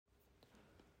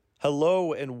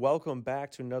Hello and welcome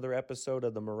back to another episode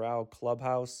of the Morale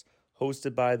Clubhouse,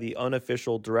 hosted by the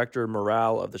unofficial director of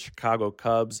morale of the Chicago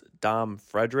Cubs, Dom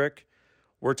Frederick.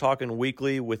 We're talking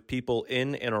weekly with people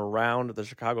in and around the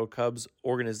Chicago Cubs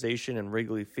organization and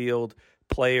Wrigley Field,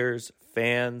 players,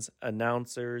 fans,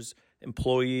 announcers,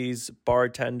 employees,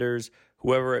 bartenders,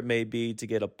 whoever it may be, to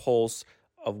get a pulse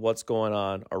of what's going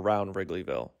on around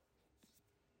Wrigleyville.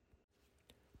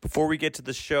 Before we get to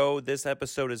the show, this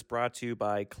episode is brought to you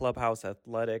by Clubhouse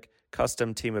Athletic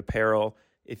Custom Team Apparel.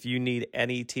 If you need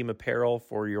any team apparel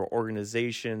for your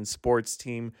organization, sports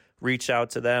team, reach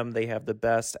out to them. They have the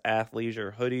best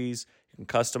athleisure hoodies you can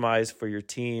customize for your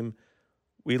team.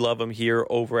 We love them here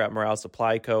over at Morale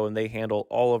Supply Co., and they handle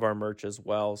all of our merch as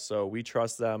well. So we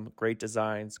trust them. Great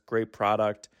designs, great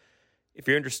product. If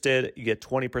you're interested, you get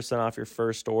 20% off your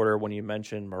first order when you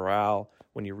mention Morale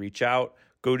when you reach out.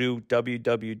 Go to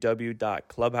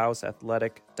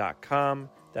www.clubhouseathletic.com.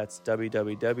 That's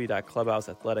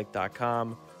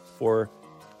www.clubhouseathletic.com for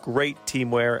great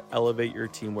teamwear. Elevate your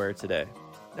teamwear today.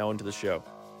 Now into the show.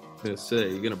 I was going to say,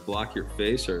 you're going to block your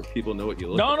face or people know what you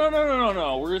look like?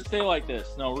 No. We're going to stay like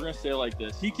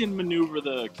this. He can maneuver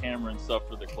the camera and stuff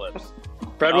for the clips.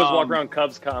 Fred was walking around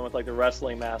CubsCon with like the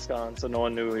wrestling mask on, so no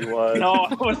one knew who he was. No,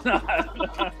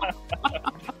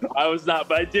 I was not.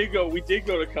 But we did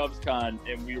go to CubsCon,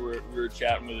 and we were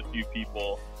chatting with a few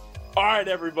people. All right,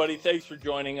 everybody, thanks for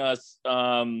joining us.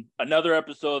 Another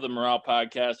episode of the Morale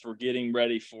Podcast. We're getting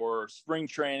ready for spring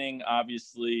training,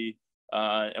 obviously,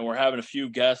 and we're having a few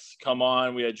guests come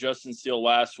on. We had Justin Steele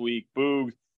last week,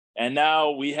 Boog, and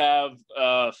now we have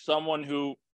someone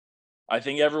who I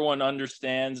think everyone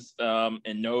understands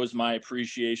and knows my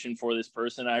appreciation for this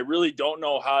person. I really don't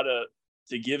know how to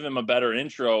give him a better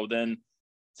intro than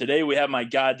today. We have my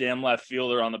goddamn left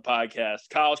fielder on the podcast,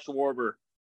 Kyle Schwarber.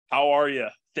 How are you?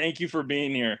 Thank you for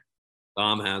being here.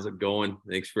 How's it going?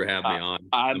 Thanks for having me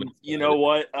on. You know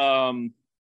what?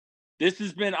 This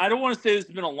has been, I don't want to say this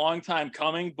has been a long time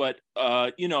coming, but,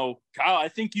 Kyle, I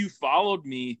think you followed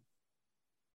me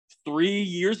 4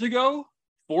 years ago.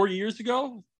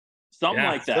 Something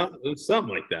like that. It was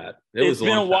something like that. It's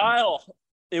been a while.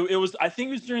 It was, I think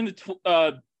it was during the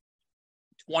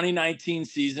 2019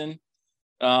 season.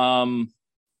 Kyle,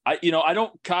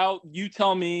 you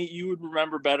tell me, you would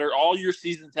remember better. All your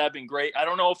seasons have been great. I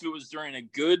don't know if it was during a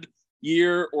good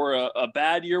year or a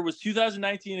bad year. Was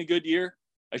 2019 a good year?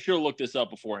 I should have looked this up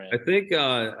beforehand. I think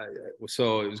so.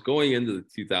 It was going into the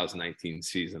 2019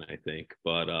 season, I think,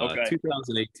 but okay.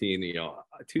 2018,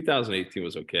 2018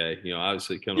 was okay.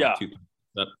 Obviously coming off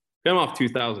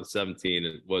 2017,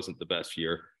 it wasn't the best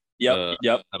year. Yep.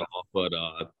 At all. But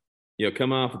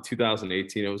coming off of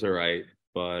 2018, it was all right.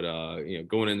 But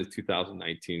going into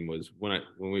 2019 was when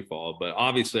we followed. But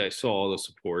obviously, I saw all the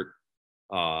support.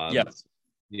 Yes.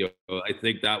 I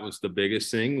think that was the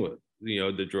biggest thing. With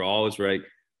the draw is right.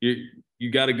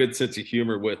 You got a good sense of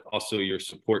humor with also your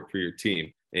support for your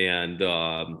team, and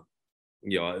that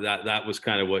was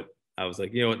kind of what I was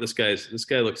like. This guy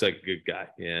looks like a good guy,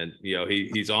 and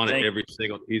he's on it every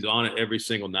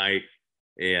single night,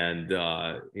 and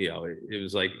it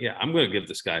was like, yeah, I'm going to give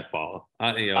this guy a follow.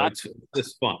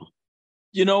 It's fun.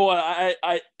 You know what?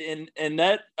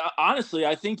 Honestly,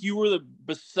 I think you were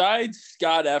besides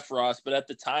Scott Efros, but at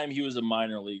the time he was a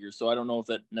minor leaguer, so I don't know if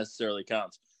that necessarily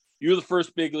counts. You were the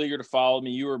first big leaguer to follow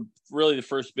me. You were really the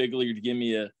first big leaguer to give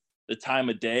me the time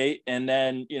of day. And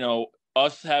then,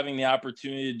 us having the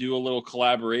opportunity to do a little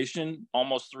collaboration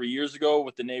almost 3 years ago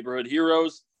with the Neighborhood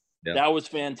Heroes. Yeah. That was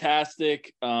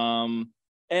fantastic. I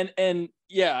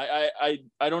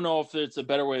don't know if it's a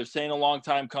better way of saying a long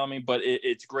time coming, but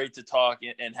it's great to talk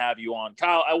and have you on.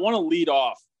 Kyle, I want to lead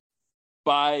off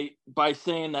by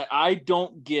saying that I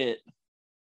don't get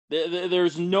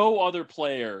there's no other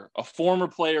player, a former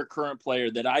player, current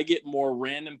player, that I get more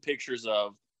random pictures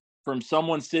of from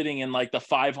someone sitting in like the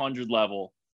 500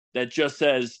 level that just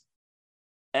says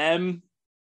MGDLF.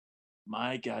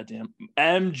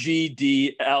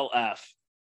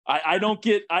 I don't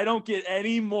get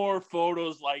any more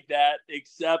photos like that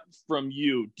except from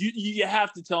you. You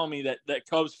have to tell me that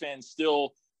Cubs fans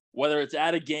still, whether it's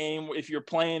at a game, if you're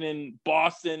playing in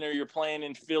Boston or you're playing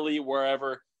in Philly,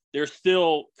 wherever, there's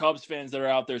still Cubs fans that are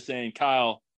out there saying,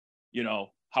 Kyle,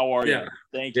 how are you?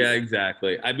 Thank you. Yeah,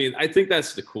 exactly. I mean, I think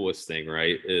that's the coolest thing,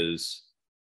 right? Is,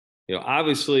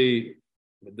 obviously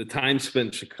the time spent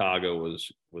in Chicago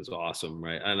was awesome,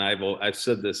 right? And I've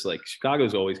said this, like,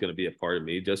 Chicago's always going to be a part of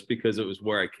me just because it was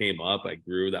where I came up. I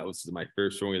grew. That was my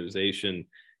first organization,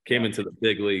 came into the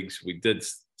big leagues. We did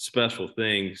special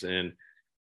things. And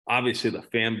obviously the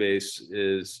fan base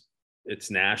is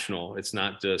it's national. It's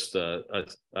not just a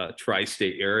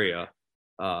tri-state area.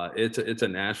 It's a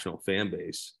national fan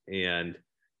base, and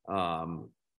I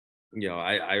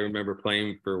remember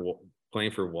playing for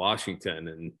Washington,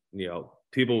 and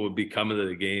people would be coming to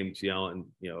the games yelling,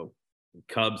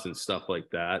 Cubs and stuff like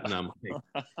that, and I'm like,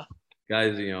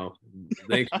 guys,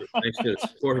 thanks for the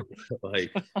support.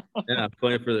 Like, yeah, I'm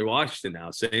playing for the Washington now.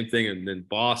 Same thing in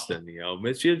Boston.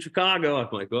 Michigan, Chicago. I'm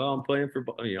like, well, I'm playing for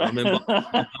I'm in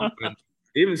Boston.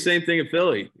 Even same thing in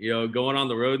Philly. Going on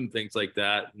the road and things like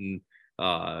that, and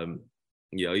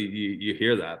you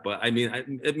hear that. But I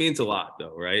mean, it means a lot,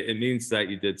 though, right? It means that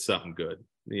you did something good.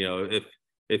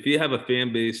 If you have a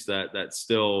fan base that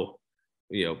still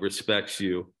respects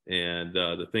you and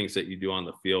the things that you do on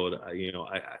the field,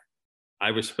 I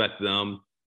respect them,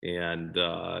 and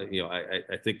I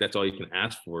think that's all you can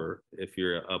ask for if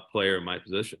you're a player in my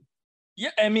position.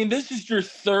 Yeah, I mean, this is your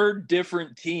third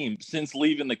different team since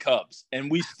leaving the Cubs,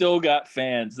 and we still got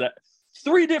fans. That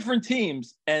 3 different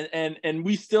teams, and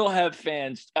we still have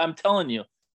fans. I'm telling you,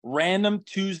 random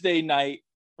Tuesday night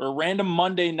or random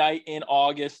Monday night in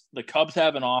August, the Cubs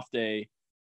have an off day,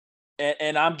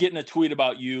 and I'm getting a tweet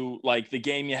about you, like the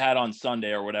game you had on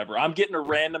Sunday or whatever. I'm getting a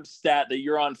random stat that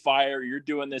you're on fire, you're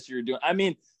doing this, you're doing. I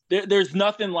mean, there's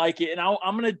nothing like it, and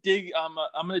I'm gonna dig. I'm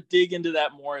gonna dig into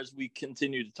that more as we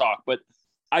continue to talk. But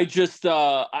I just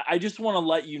want to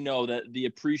let you know that the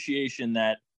appreciation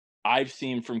that I've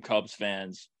seen from Cubs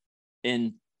fans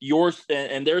and yours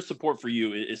and their support for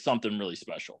you is something really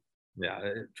special. Yeah,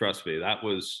 trust me, that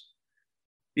was,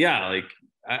 yeah, like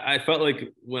I felt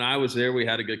like when I was there, we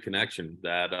had a good connection.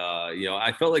 That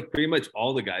I felt like pretty much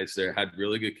all the guys there had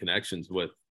really good connections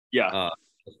with the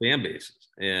fan bases,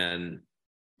 and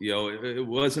it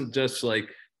wasn't just like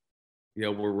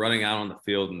we're running out on the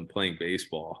field and playing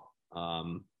baseball. I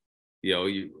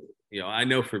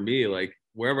know for me, like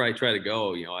wherever I try to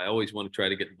go, I always want to try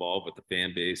to get involved with the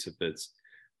fan base. If it's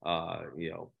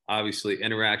obviously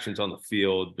interactions on the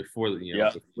field before before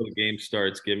the game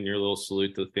starts, giving your little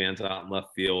salute to the fans out in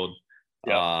left field.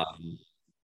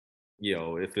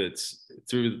 If it's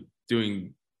through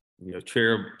doing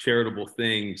charitable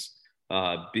things,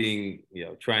 being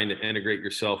trying to integrate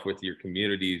yourself with your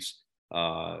communities,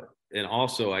 and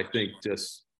also I think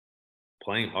just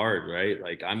playing hard, right?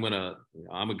 Like I'm a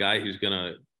guy who's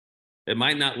gonna, it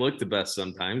might not look the best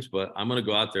sometimes, but I'm gonna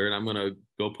go out there and I'm gonna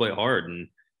go play hard, and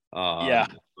I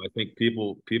think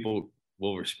people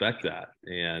will respect that,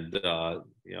 and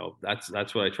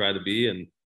that's what I try to be, and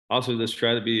also just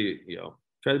try to be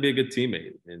a good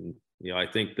teammate, and I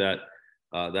think that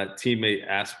that teammate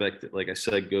aspect, like I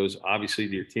said, goes obviously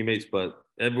to your teammates, but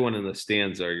everyone in the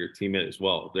stands are your teammate as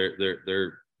well.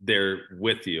 They're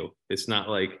with you. It's not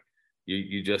like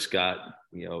you just got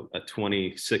a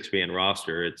 26-man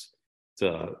roster. It's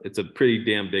a pretty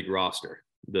damn big roster.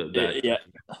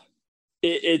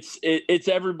 It's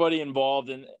everybody involved,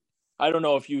 and I don't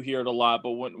know if you hear it a lot,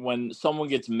 but when someone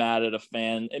gets mad at a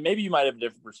fan, and maybe you might have a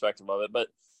different perspective of it, but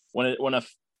when a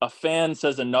fan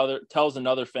tells another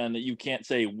fan that you can't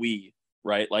say we,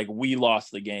 right? Like we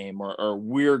lost the game, or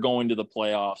we're going to the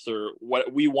playoffs, or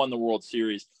what, we won the World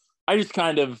Series. I just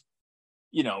kind of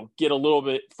get a little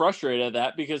bit frustrated at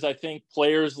that, because I think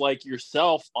players like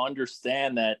yourself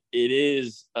understand that it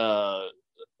is a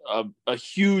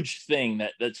huge thing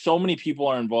that so many people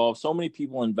are involved, so many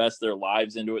people invest their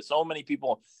lives into it, so many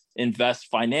people invest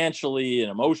financially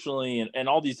and emotionally and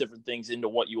all these different things into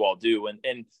what you all do,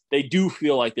 and they do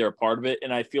feel like they're a part of it,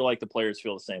 and I feel like the players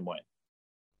feel the same way.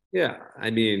 Yeah, I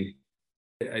mean,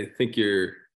 I think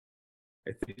you'd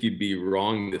be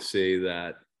wrong to say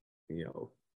that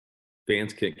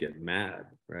fans can't get mad,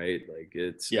 right? Like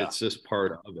it's just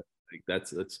part of it. Like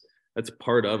that's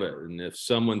part of it. And if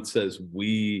someone says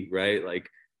we, right, like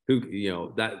who,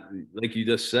 that, like you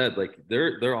just said, like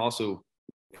they're also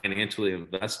financially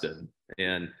invested,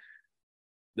 and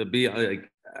to be like,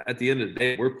 at the end of the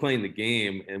day, we're playing the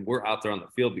game and we're out there on the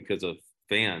field because of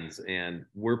fans, and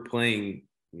we're playing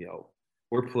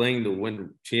to win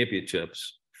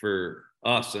championships for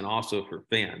us and also for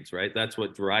fans, right? That's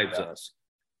what drives us.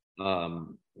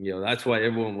 That's why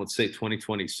everyone would say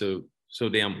 2020 so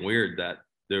damn weird, that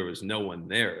there was no one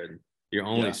there, and your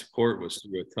only support was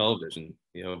through a television,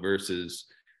 versus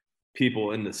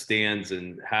people in the stands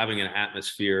and having an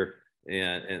atmosphere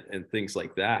and things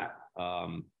like that.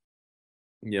 So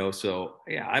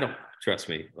yeah, I don't, trust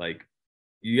me, like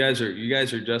you guys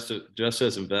are just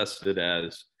as invested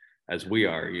as we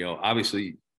are.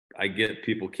 Obviously I get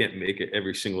people can't make it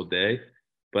every single day,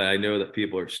 but I know that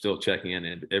people are still checking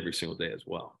in every single day as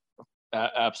well.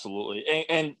 Absolutely.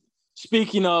 And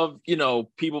speaking of,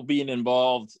 people being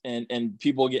involved and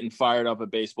people getting fired up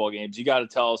at baseball games, you got to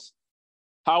tell us,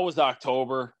 how was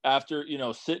October after,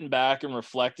 sitting back and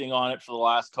reflecting on it for the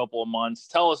last couple of months?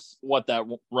 Tell us what that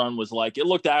run was like. It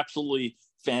looked absolutely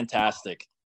fantastic.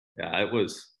 Yeah,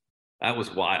 that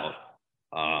was wild.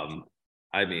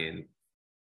 I mean,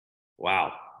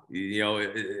 wow.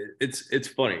 It's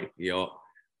funny.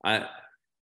 I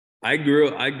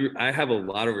have a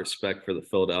lot of respect for the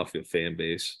Philadelphia fan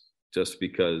base just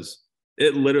because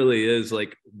it literally is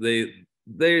like they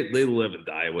live and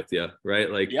die with you, right?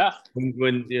 Like yeah,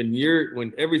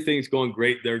 when everything's going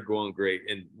great, they're going great,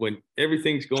 and when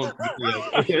everything's going,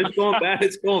 it's going bad,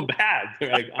 it's going bad.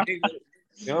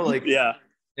 Like yeah,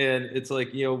 and it's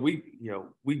like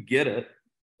we get it,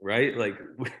 right? Like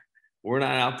we're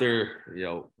not out there,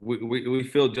 we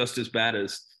feel just as bad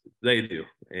as they do,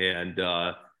 and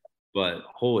but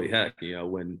holy heck,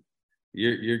 when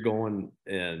you're going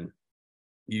and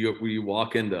you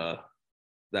walk into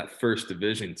that first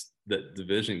division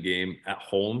game at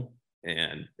home,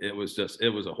 and it was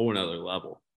a whole nother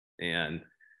level. And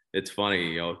it's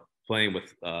funny, playing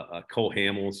with Cole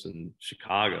Hamels in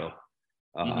Chicago.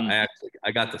 I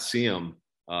got to see him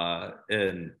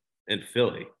in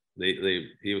Philly.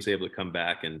 He was able to come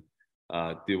back and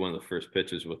do one of the first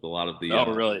pitches with a lot of the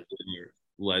really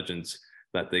legends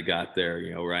that they got there.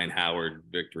 Ryan Howard,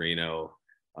 Victorino.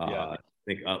 I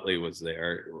think Utley was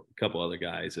there, a couple other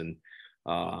guys, and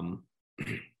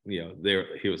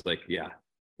he was like, yeah,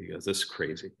 he goes, this is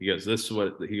crazy. He goes, this is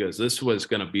what it's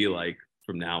going to be like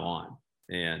from now on.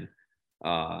 And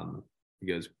he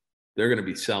goes, they're going to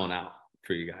be selling out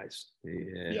for you guys.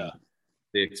 And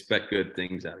they expect good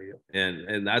things out of you.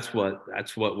 And that's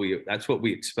what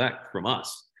we expect from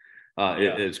us.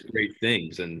 It is great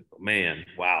things. And man,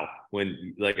 wow.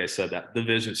 When, like I said, that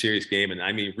division series game, and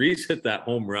I mean, Reese hit that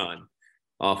home run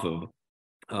off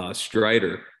of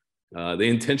Strider. They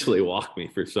intentionally walked me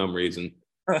for some reason.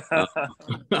 I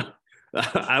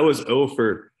was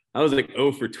like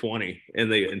 0 for 20,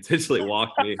 and they intentionally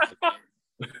walked me.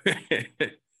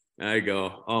 I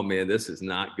go, oh man, this is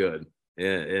not good.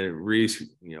 And Reese,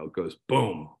 goes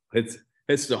boom, hits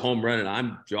the home run, and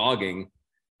I'm jogging,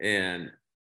 and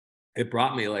it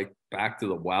brought me like back to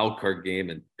the wild card game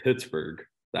in Pittsburgh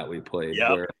that we played.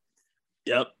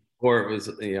 Or it was,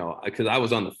 because I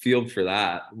was on the field for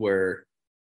that, where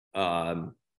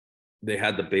they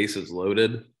had the bases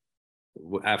loaded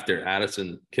after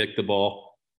Addison kicked the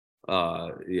ball.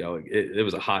 It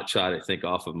was a hot shot, I think,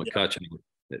 off of McCutcheon,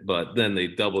 but then they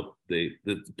doubled the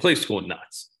place going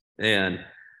nuts, and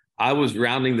I was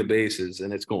rounding the bases,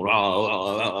 and it's going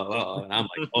and I'm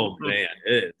like, oh man,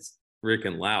 it's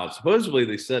freaking loud. Supposedly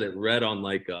they said it read on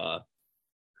like a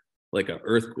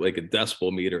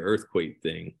decibel meter earthquake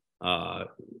thing.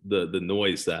 The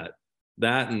noise that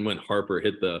and when Harper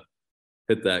hit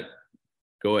that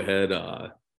go ahead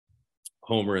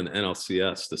homer in the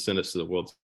NLCS to send us to the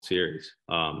World Series.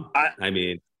 I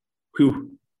mean, there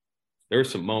were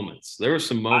some moments, and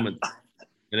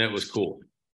it was cool.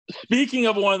 Speaking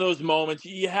of one of those moments,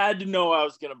 you had to know I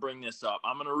was going to bring this up.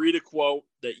 I'm going to read a quote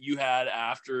that you had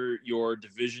after your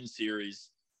division series.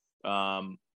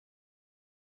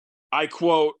 I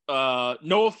quote,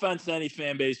 no offense to any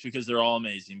fan base because they're all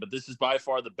amazing, but this is by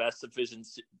far the best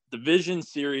division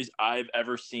series I've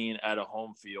ever seen at a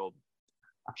home field.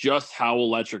 Just how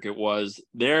electric it was.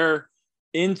 They're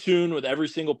in tune with every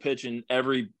single pitch in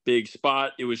every big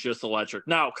spot. It was just electric.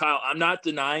 Now, Kyle, I'm not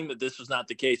denying that this was not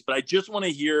the case, but I just want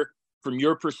to hear from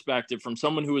your perspective, from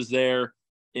someone who was there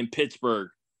in Pittsburgh,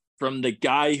 from the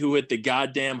guy who hit the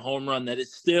goddamn home run that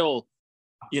is still,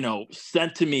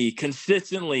 sent to me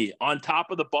consistently on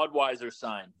top of the Budweiser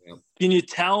sign. Yeah. Can you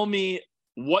tell me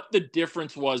what the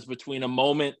difference was between a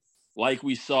moment like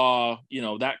we saw,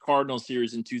 that Cardinals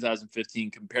series in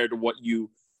 2015 compared to what you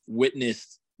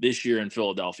witnessed this year in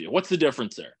Philadelphia? What's the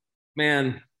difference there?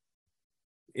 Man,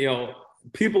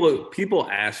 people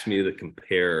ask me to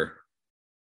compare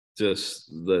just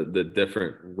the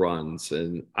different runs.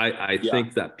 And I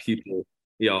think that people,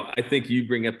 I think you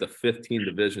bring up the 15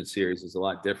 division series is a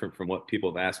lot different from what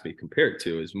people have asked me compared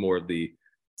to, is more of the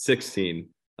 16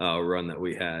 run that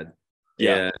we had.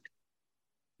 Yeah.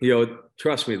 And,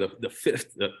 trust me,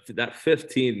 that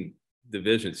 15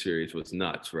 division series was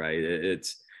nuts, right?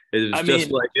 It's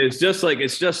just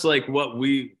like what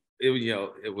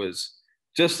it was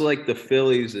just like the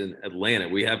Phillies in Atlanta.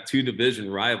 We have two division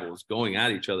rivals going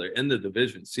at each other in the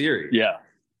division series. Yeah.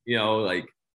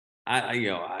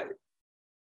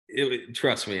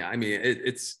 Trust me. I mean,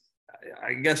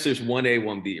 I guess there's 1A,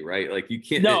 1B, right? Like you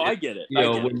can't. No, I get it.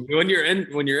 When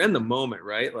you're in the moment,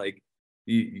 right? Like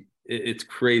it's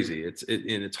crazy. And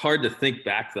it's hard to think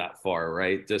back that far,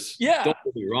 right? Just don't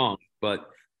get me wrong, but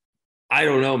I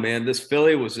don't know, man. This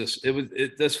Philly was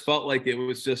it just felt like it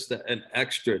was just an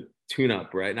extra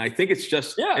tune-up, right? And I think it's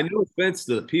just, and no offense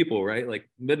to the people, right? Like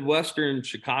Midwestern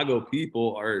Chicago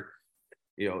people are,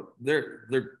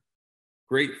 they're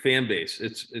great fan base.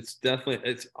 It's definitely,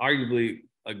 it's arguably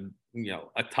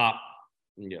a top,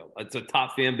 it's a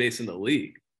top fan base in the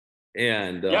league.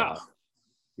 And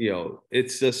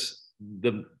it's just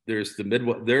there's the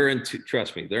Midwest.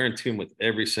 Trust me, they're in tune with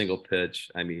every single pitch.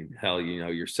 I mean, hell,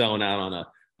 you're selling out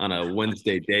on a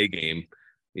Wednesday day game.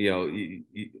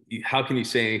 How can you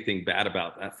say anything bad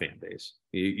about that fan base?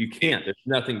 You can't. There's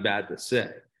nothing bad to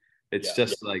say. It's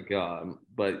just like,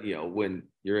 but when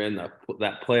you're in that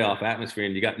playoff atmosphere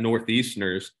and you got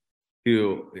Northeasterners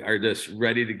who are just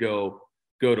ready to go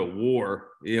to war,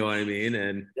 you know what I mean?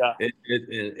 And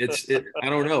it's I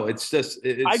don't know. It's just,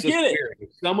 I get it. Weird. If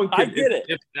someone could, I get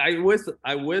it.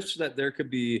 I wish that there could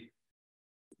be,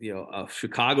 a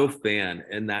Chicago fan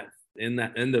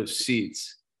in those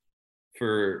seats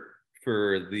for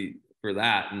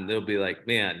that, and they'll be like,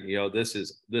 man, this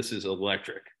is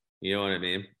electric. You know what I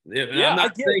mean? I'm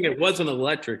not saying it wasn't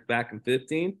electric back in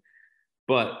 15,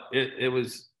 but it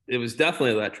was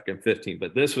definitely electric in 15.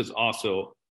 But this was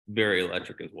also very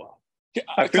electric as well.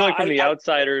 I feel like from the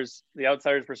outsiders'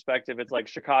 perspective, it's like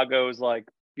Chicago's like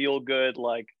feel good,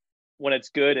 like when it's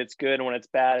good, and when it's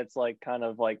bad, it's like kind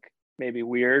of like maybe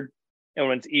weird. And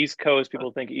when it's East Coast,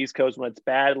 people think East Coast. When it's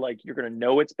bad, like you're gonna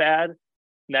know it's bad.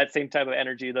 And that same type of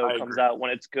energy though comes out when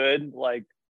it's good, like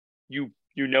you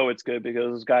know it's good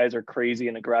because those guys are crazy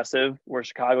and aggressive. Where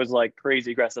Chicago's like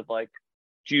crazy aggressive, like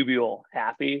jubilant,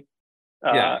 happy.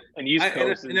 And East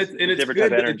Coast is a different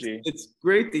type of energy. It's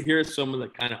great to hear someone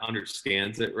that kind of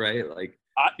understands it, right? Like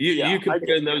you can put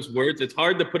in those words. It's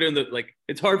hard to put in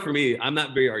it's hard for me. I'm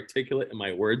not very articulate in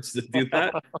my words to do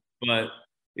that, but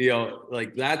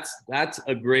like that's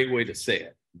a great way to say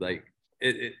it. Like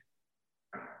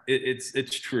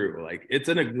it's true. Like it's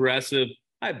an aggressive.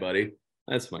 Hi, buddy.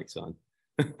 That's my son.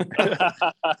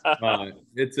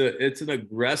 It's an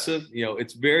aggressive.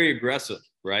 It's very aggressive.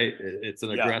 Right. It's an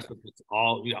aggressive, it's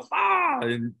all,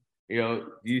 and,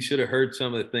 you should have heard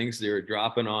some of the things they were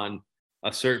dropping on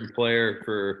a certain player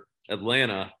for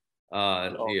Atlanta,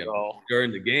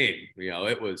 during the game.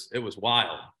 It was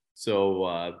wild.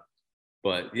 So,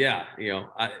 but yeah,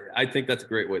 I think that's a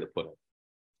great way to put it.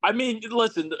 I mean,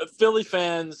 listen, Philly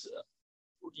fans,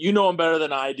 them better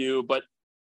than I do, but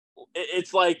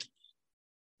it's like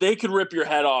they could rip your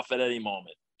head off at any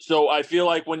moment. So I feel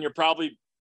like when you're probably,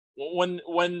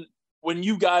 when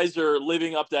you guys are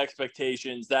living up to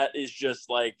expectations, that is just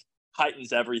like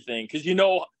heightens everything because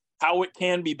how it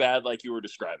can be bad, like you were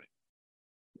describing.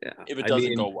 Yeah, if it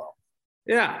doesn't go well.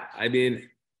 Yeah, I mean,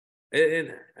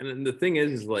 and the thing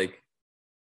is like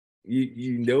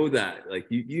you know that, like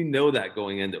you know that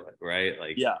going into it, right?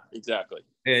 Like yeah, exactly.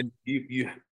 And you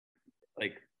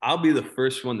like I'll be the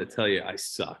first one to tell you I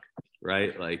suck,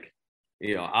 right? Like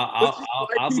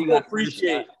I'll be that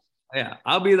appreciate. Yeah,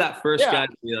 I'll be that first guy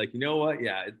to be like, you know what?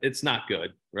 Yeah, it's not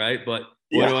good, right? But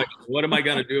what am I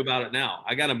going to do about it now?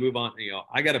 I got to move on.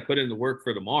 I got to put in the work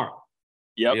for tomorrow.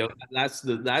 Yeah, I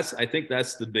think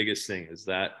that's the biggest thing is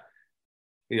that,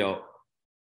 they're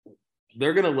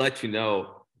going to let you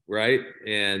know, right?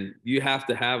 And you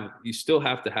still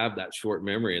have to have that short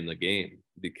memory in the game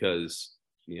because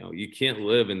you can't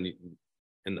live in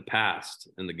the past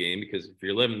in the game because if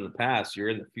you're living in the past, you're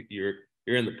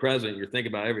in the present, you're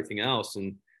thinking about everything else,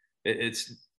 and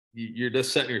you're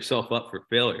just setting yourself up for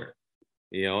failure,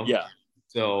 Yeah.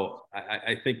 So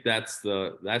I think that's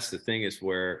the thing is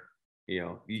where,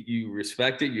 you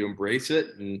respect it, you embrace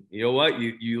it, and you know what,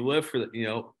 you live for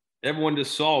the, everyone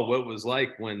just saw what it was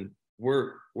like when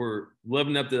we're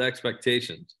living up to the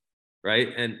expectations, right?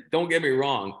 And don't get me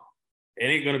wrong, it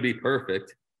ain't going to be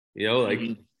perfect, like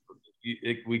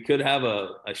we could have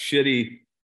a shitty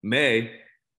May.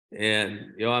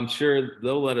 And, I'm sure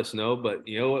they'll let us know, but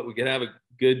you know what? We could have a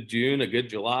good June, a good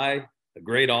July, a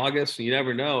great August, and you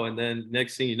never know. And then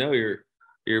next thing you know,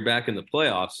 you're back in the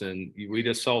playoffs and we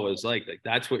just saw what it's like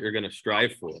that's what you're going to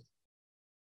strive for.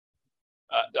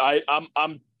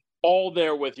 I'm all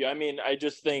there with you. I mean, I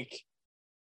just think,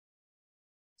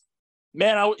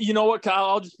 man, you know what, Kyle,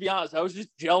 I'll just be honest. I was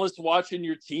just jealous watching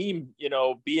your team,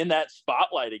 be in that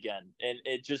spotlight again. And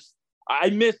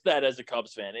I miss that as a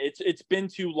Cubs fan. It's been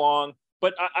too long,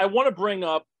 but I want to bring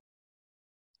up,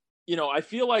 I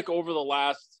feel like over the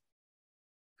last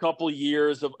couple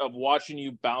years of watching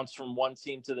you bounce from one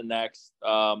team to the next,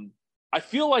 I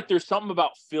feel like there's something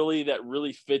about Philly that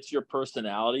really fits your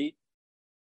personality.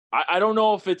 I don't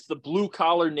know if it's the blue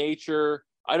collar nature.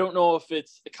 I don't know if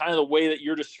it's kind of the way that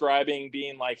you're describing,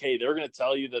 being like, hey, they're going to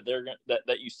tell you that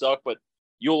that you suck, but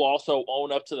you'll also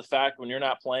own up to the fact when you're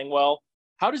not playing well.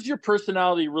 How does your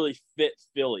personality really fit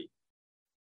Philly?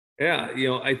 Yeah,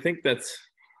 I think that's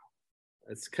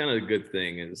kind of a good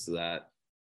thing, is that,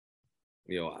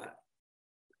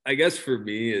 I guess for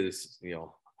me is,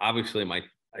 obviously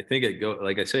I think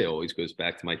like I say, it always goes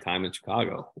back to my time in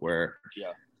Chicago, where,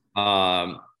 you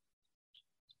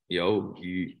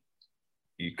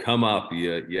come up,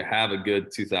 you have a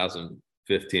good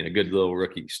 2015, a good little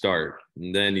rookie start,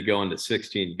 and then you go into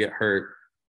 16, you get hurt,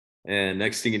 and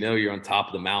next thing you know, you're on top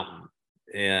of the mountain,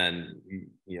 and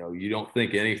you don't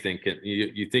think anything can.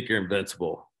 You think you're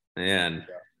invincible, and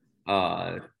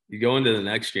you go into the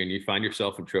next year and you find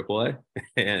yourself in AAA,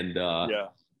 and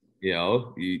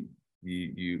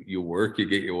you work, you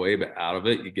get your way out of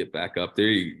it, you get back up there,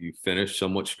 you finish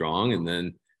somewhat strong, and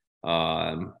then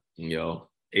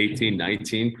 18,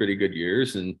 19 pretty good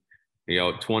years, and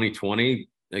 2020,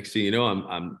 next thing you know,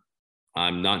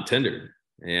 I'm not tendered,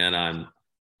 and I'm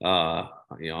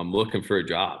looking for a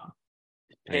job.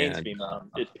 It pains me, Mom.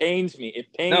 It pains me.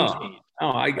 It pains me.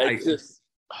 No, it's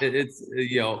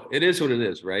it is what it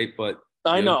is, right? But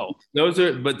I know those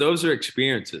are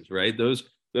experiences, right? Those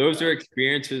are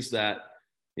experiences that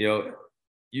you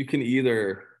can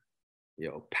either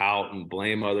pout and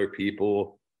blame other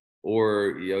people,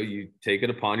 or you take it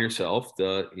upon yourself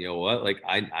to like,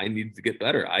 I need to get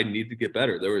better. I need to get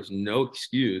better. There was no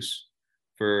excuse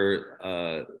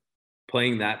for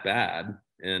playing that bad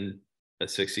in a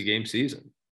 60-game season.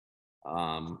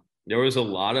 There was a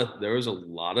lot of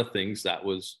things there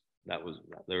was a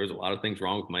lot of things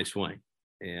wrong with my swing,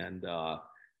 and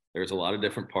there's a lot of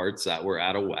different parts that were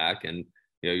out of whack, and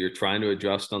you're trying to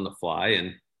adjust on the fly,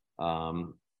 and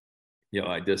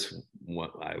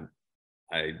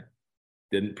I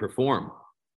didn't perform,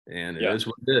 and it is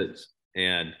what it is,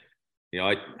 and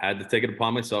I had to take it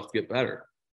upon myself to get better,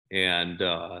 and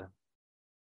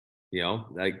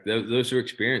like those are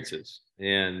experiences,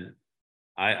 and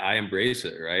I embrace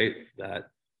it, right? That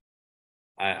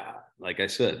like I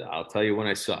said, I'll tell you when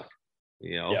I suck,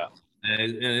 and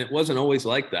it wasn't always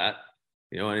like that.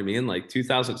 You know what I mean? Like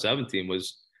 2017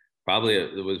 was probably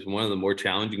it was one of the more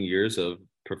challenging years of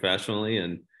professionally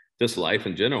and just life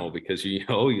in general, because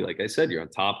like I said, you're on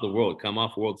top of the world, come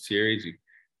off World Series,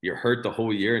 you're hurt the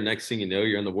whole year, and next thing you know,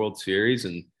 you're in the World Series,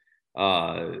 and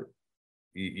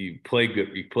you play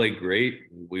good, you play great.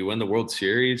 We win the World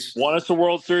Series. Won us the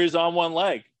World Series on one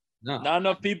leg. No, not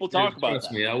enough people talk about that.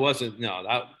 Trust me, that wasn't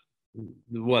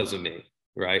me,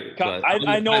 right? But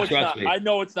I know it's not. I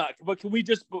know it's not. But can we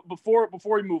just before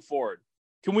we move forward,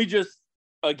 can we just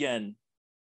again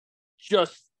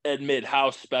just admit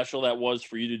how special that was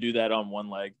for you to do that on one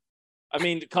leg? I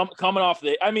mean, coming off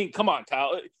come on,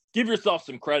 Kyle, give yourself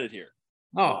some credit here.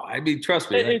 Oh, I mean, trust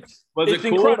me. It's cool?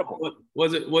 incredible.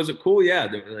 Was it cool?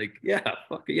 Yeah. Like, yeah,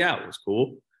 fuck it, yeah, it was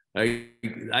cool. I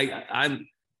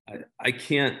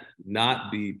can't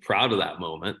not be proud of that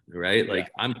moment, right?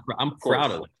 Like, I'm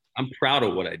proud of it. I'm proud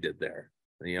of what I did there.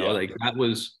 Like that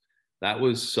was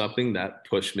something that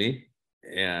pushed me,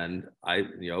 and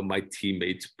my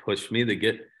teammates pushed me to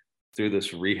get through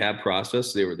this rehab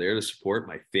process. They were there to support.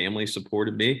 My family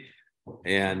supported me,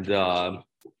 and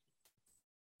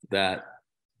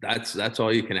that's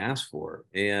all you can ask for.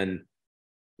 And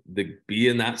to be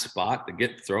in that spot, to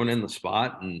get thrown in the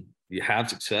spot, and you have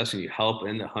success, and you help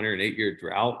in the 108-year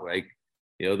drought. Like,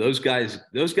 those guys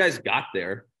got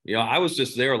there. I was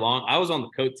just there I was on the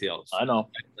coattails. I know.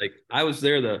 Like, I was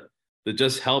there to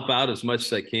just help out as much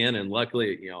as I can. And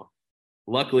luckily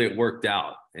it worked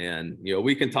out. And,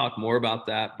 we can talk more about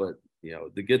that, but,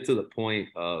 to get to the point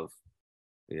of,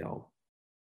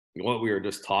 what we were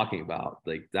just talking about,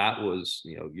 like, that was,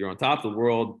 you're on top of the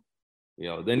world,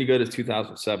 then you go to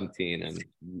 2017 and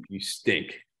you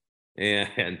stink.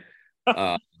 And,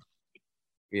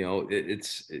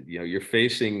 you're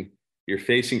facing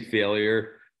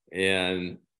failure,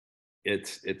 and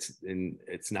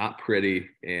it's not pretty,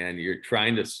 and you're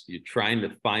trying to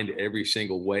find every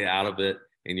single way out of it,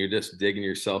 and you're just digging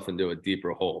yourself into a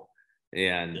deeper hole.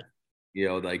 And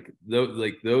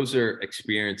those are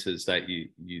experiences that you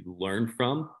learn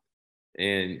from,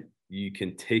 and you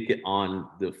can take it on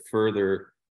the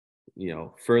further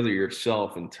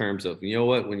yourself, in terms of,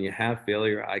 what, when you have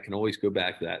failure, I can always go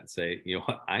back to that and say,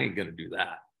 what, I ain't gonna do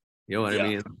that. You know what I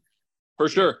mean? For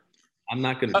sure. I'm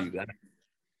not gonna do that.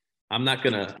 I'm not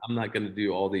gonna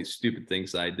do all these stupid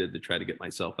things that I did to try to get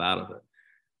myself out of it.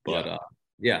 But I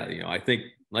think,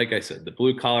 like I said, the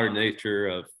blue collar nature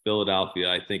of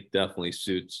Philadelphia, I think, definitely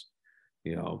suits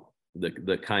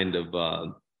the kind of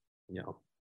you know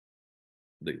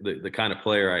the kind of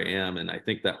player I am, and I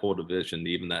think that whole division,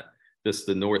 even that just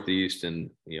the Northeast, and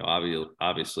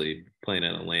obviously playing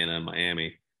in Atlanta and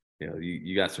Miami,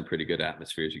 you got some pretty good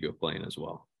atmospheres you go playing as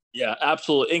well. Yeah,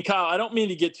 absolutely. And Kyle, I don't mean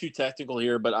to get too technical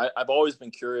here, but I've always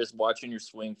been curious watching your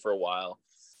swing for a while.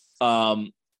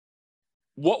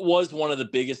 What was one of the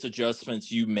biggest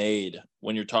adjustments you made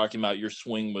when you're talking about your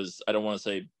swing was, I don't want to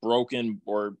say broken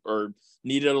or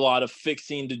needed a lot of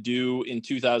fixing to do in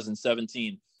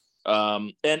 2017?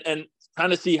 And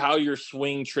kind of see how your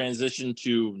swing transitioned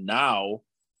to now,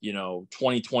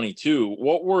 2022.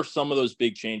 What were some of those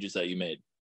big changes that you made?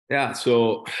 Yeah,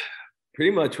 so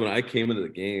pretty much when I came into the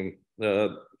game,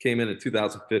 came in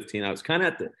 2015, I was kind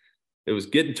of it was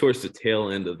getting towards the tail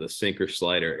end of the sinker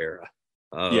slider era.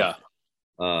 Yeah.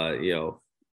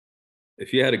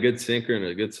 If you had a good sinker and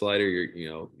a good slider,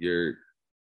 you're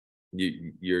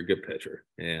a good pitcher.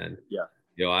 And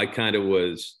I kind of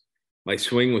my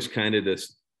swing was kind of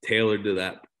just tailored to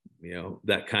that,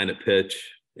 that kind of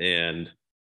pitch. And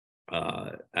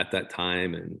at that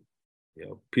time, and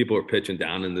people are pitching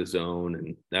down in the zone,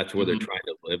 and that's where they're trying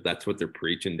to live. That's what they're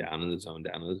preaching, down in the zone,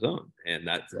 and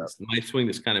that's my swing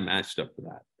just kind of matched up to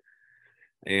that.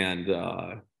 And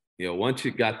once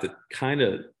you got to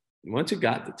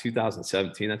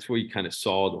 2017, that's where you kind of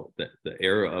saw the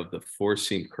era of the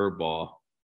four-seam curveball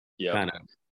kind of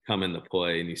come into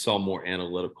play, and you saw more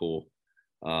analytical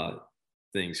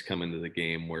things come into the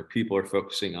game where people are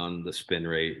focusing on the spin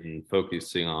rate and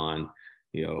focusing on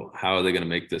how are they going to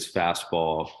make this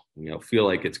fastball feel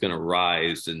like it's going to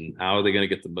rise, and how are they going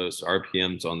to get the most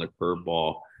RPMs on the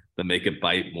curveball to make it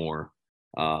bite more.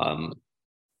 That's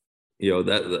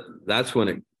when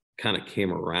it kind of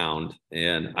came around,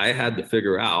 and I had to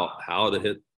figure out how to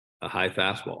hit a high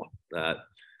fastball that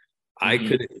I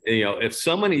could, if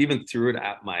someone even threw it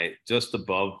at just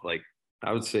above, like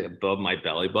I would say above my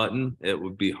belly button, it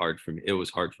would be hard for me. It was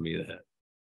hard for me to hit.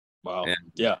 Wow. And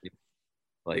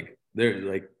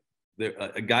there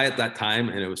a guy at that time,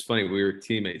 and it was funny, we were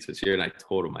teammates this year, and I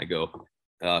told him, I go,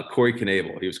 Corey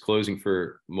Knable, he was closing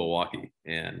for Milwaukee,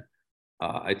 and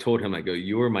I told him, I go,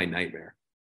 you were my nightmare.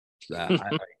 That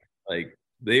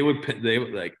they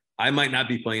would like, I might not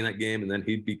be playing that game, and then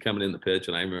he'd be coming in the pitch,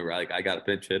 and I remember I got a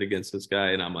pinch hit against this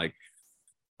guy, and I'm like,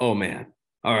 oh man,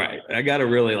 all right, I got to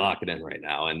really lock it in right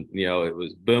now. And it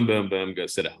was boom, boom, boom, go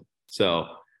sit down. So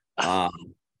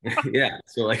yeah,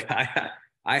 so like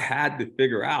I had to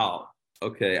figure out,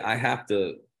 okay, I have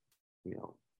to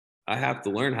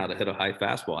learn how to hit a high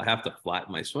fastball. I have to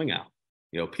flatten my swing out.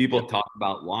 People talk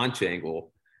about launch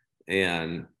angle,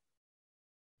 and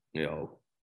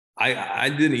I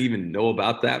didn't even know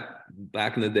about that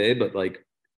back in the day, but like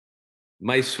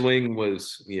my swing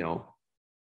was,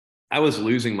 I was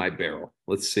losing my barrel.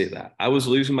 Let's say that. I was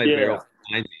losing my barrel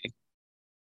behind me,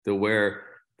 to where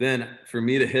then for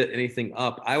me to hit anything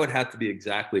up, I would have to be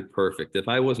exactly perfect. If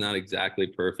I was not exactly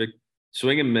perfect,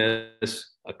 swing and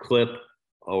miss, a clip,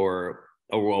 or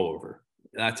a rollover.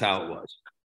 That's how it was.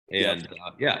 And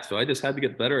so I just had to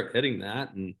get better at hitting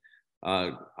that, and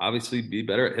obviously be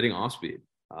better at hitting off speed.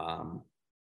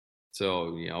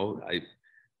 So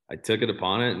I took it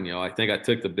upon it, and I think I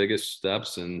took the biggest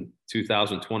steps in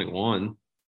 2021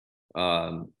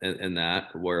 in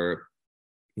that, where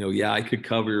I could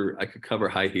cover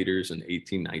high heaters in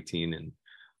 18, 19, and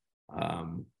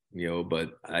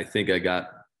but I think I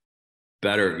got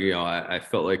better. I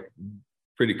felt like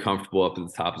pretty comfortable up at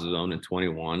the top of the zone in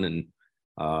 21, and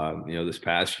this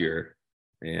past year,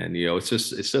 and it's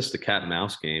just the cat and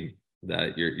mouse game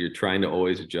that you're trying to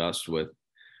always adjust with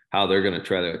how they're going to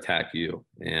try to attack you,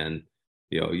 and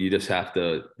you just have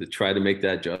to try to make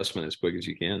that adjustment as quick as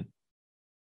you can.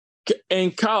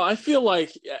 And Kyle, I feel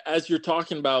like as you're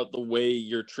talking about the way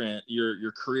your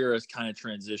career has kind of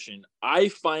transitioned, I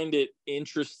find it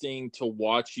interesting to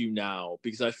watch you now,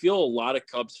 because I feel a lot of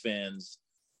Cubs fans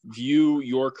view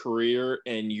your career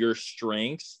and your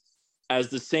strengths as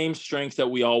the same strengths that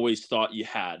we always thought you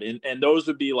had. And those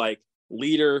would be like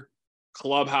leader,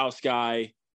 clubhouse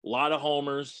guy, a lot of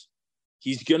homers.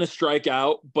 He's going to strike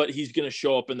out, but he's going to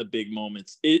show up in the big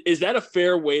moments. Is that a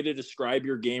fair way to describe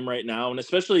your game right now? And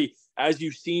especially as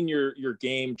you've seen your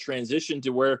game transition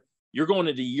to where you're going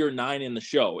into year 9 in the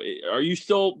show. Are you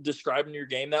still describing your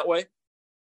game that way?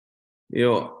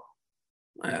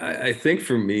 I think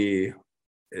for me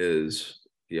is,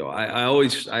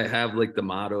 I have like the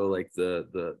motto, like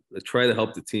the try to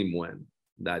help the team win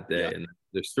that day. And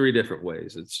there's 3 different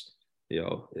ways. It's,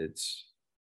 it's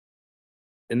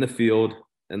in the field,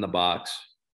 in the box,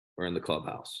 or in the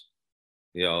clubhouse.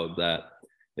 That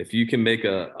if you can make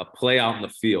a play out in the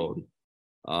field,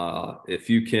 if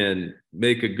you can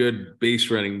make a good base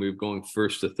running move going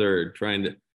first to third, trying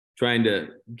to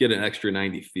get an extra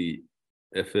 90 feet.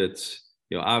 If it's,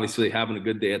 obviously having a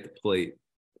good day at the plate,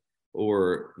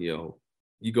 or, you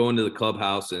go into the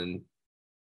clubhouse and,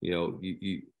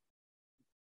 you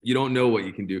don't know what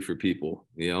you can do for people,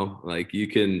 like you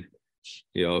can,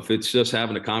 if it's just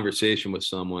having a conversation with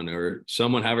someone, or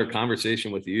someone having a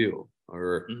conversation with you,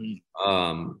 or,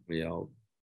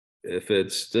 if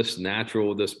it's just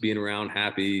natural, just being around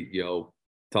happy,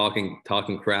 talking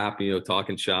crap,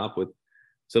 talking shop with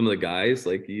some of the guys,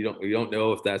 like you don't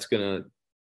know if that's going to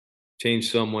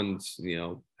change someone's,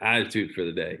 attitude for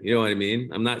the day. You know what I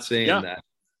mean? I'm not saying that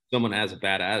someone has a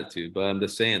bad attitude, but I'm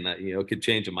just saying that, it could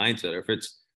change a mindset, or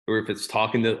if it's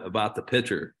talking about the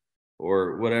pitcher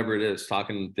or whatever it is,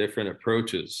 talking different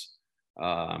approaches,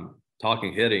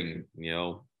 talking hitting,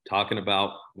 talking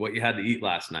about what you had to eat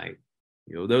last night.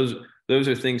 Those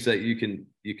are things that you can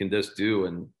just do,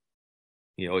 and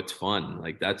it's fun.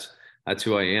 Like that's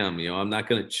who I am. I'm not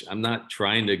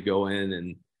trying to go in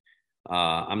and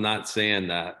I'm not saying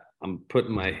that I'm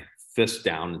putting my fist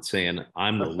down and saying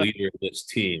I'm the leader of this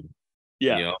team.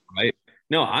 Right?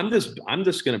 No, I'm just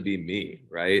gonna be me,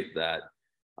 right? That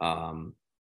I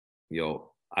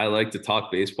like to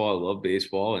talk baseball. I love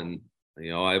baseball, and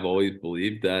I've always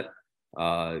believed that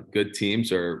good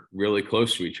teams are really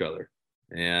close to each other.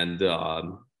 And,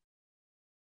 so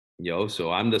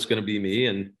I'm just going to be me.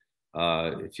 And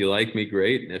if you like me,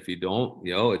 great. And if you don't,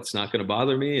 it's not going to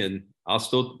bother me. And I'll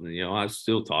still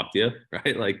talk to you,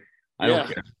 right? Like, I don't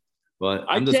care. But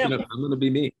I'm going to be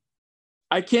me.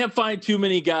 I can't find too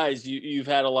many guys you've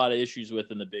had a lot of issues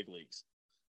with in the big leagues.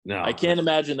 No. I can't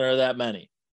imagine there are that many.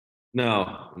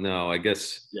 No. I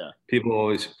guess people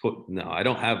always I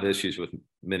don't have issues with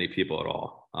many people at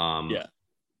all.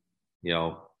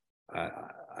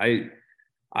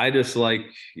 I just like,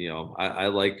 I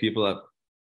like people that,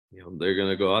 they're going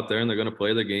to go out there and they're going to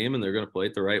play the game, and they're going to play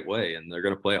it the right way, and they're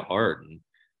going to play it hard. And,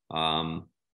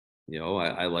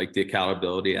 I like the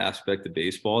accountability aspect of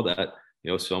baseball, that,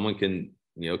 someone can,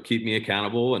 keep me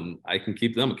accountable and I can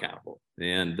keep them accountable.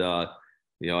 And,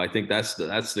 I think that's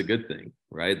the good thing,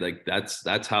 right? Like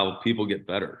that's how people get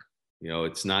better.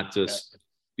 It's not just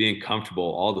being comfortable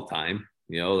all the time.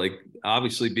 Like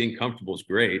obviously being comfortable is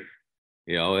great.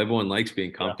 Everyone likes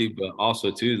being comfy, but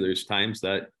also too, there's times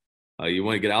that you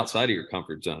want to get outside of your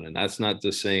comfort zone. And that's not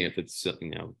just saying if it's,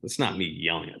 it's not me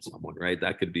yelling at someone, right?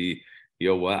 That could be,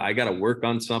 I got to work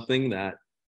on something that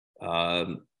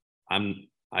that's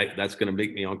going to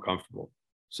make me uncomfortable.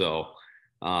 So,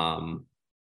 I'm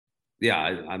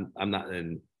not,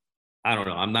 and I don't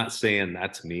know. I'm not saying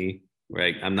that's me,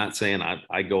 right? I'm not saying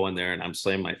I go in there and I'm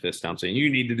slamming my fist down saying, you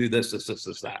need to do this,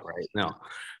 that, right?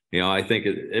 No, I think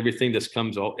everything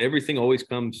always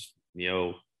comes,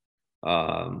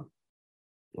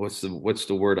 what's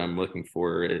the word I'm looking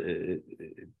for? It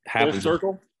happens. Full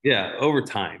circle? Yeah. Over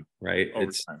time, right?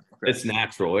 It's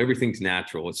natural. Everything's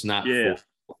natural. It's not, full,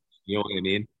 you know what I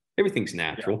mean? Everything's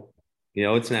natural,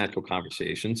 it's natural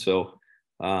conversation. So,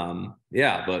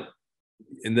 but,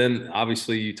 and then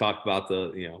obviously you talk about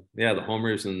the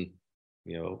homers and,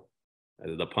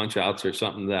 the punch outs are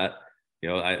something that,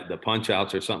 the punch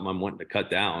outs are something I'm wanting to cut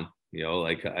down,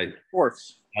 like of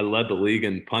course. I led the league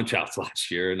in punch outs last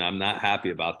year, and I'm not happy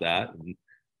about that. And,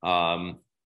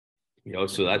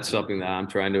 so that's something that I'm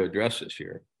trying to address this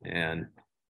year. And,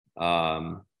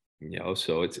 so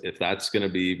if that's going to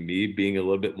be me being a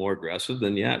little bit more aggressive,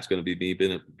 then it's going to be me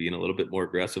being a little bit more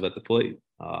aggressive at the plate.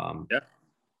 So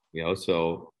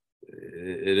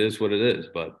it is what it is.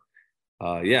 But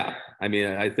I mean,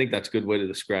 I think that's a good way to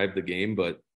describe the game.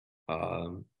 But I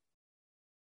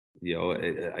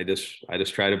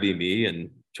just try to be me and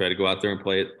try to go out there and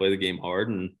play the game hard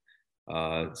and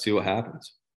see what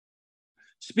happens.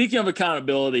 Speaking of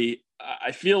accountability,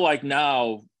 I feel like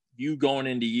now you going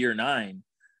into year 9,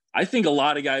 I think a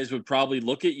lot of guys would probably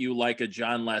look at you like a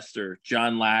John Lester,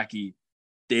 John Lackey,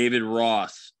 David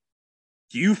Ross.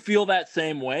 Do you feel that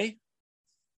same way?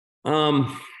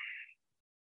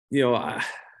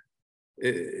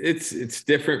 It's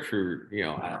different for,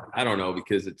 I don't know,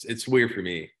 because it's weird for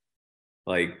me.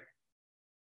 Like,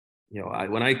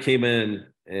 when I came in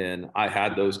and I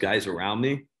had those guys around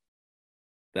me,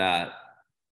 that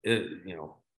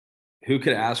who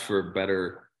could ask for a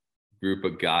better group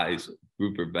of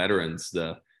veterans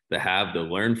to have to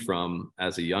learn from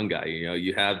as a young guy?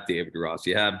 You have David Ross,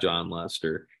 you have John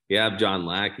Lester, you have John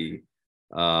Lackey,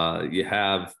 you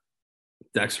have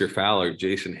Dexter Fowler,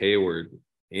 Jason Hayward,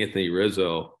 Anthony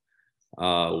Rizzo,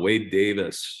 Wade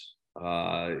Davis.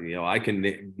 I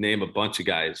can name a bunch of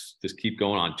guys. Just keep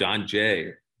going on. John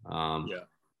Jay.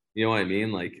 You know what I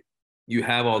mean? Like you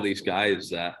have all these guys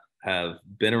that have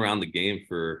been around the game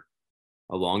for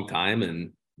a long time,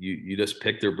 and you just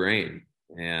pick their brain,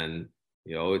 and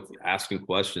it's asking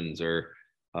questions, or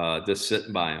just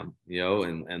sitting by them,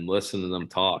 and listen to them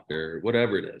talk, or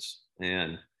whatever it is.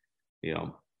 And you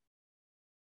know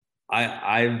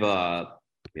I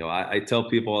tell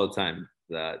people all the time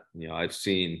that I've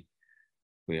seen,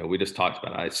 we just talked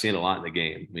about it. I've seen a lot in the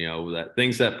game, that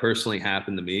things that personally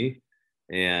happened to me,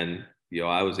 and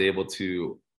I was able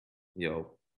to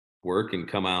work and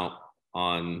come out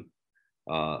on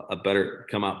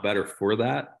come out better for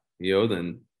that,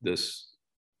 than just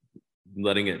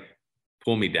letting it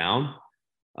pull me down.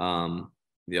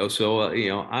 So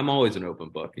I'm always an open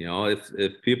book.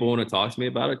 If people want to talk to me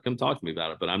about it, come talk to me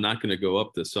about it. But I'm not going to go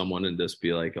up to someone and just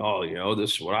be like, oh,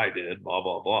 this is what I did, blah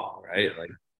blah blah, right?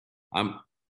 Like I'm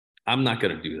not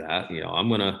going to do that. I'm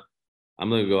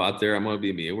gonna go out there. I'm gonna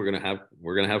be me. We're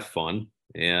gonna have fun.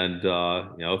 And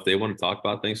if they want to talk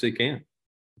about things, they can.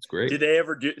 It's great. Did they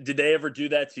ever do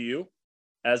that to you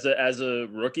as a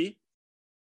rookie?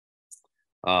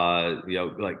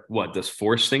 Like what? Just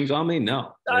force things on me?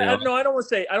 No. I don't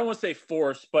want to say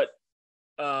force, but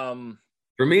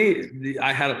for me,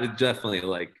 I had it definitely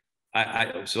like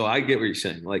so I get what you're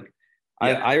saying. Like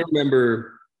I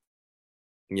remember,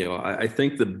 I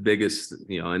think the biggest,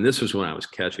 and this was when I was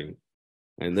catching,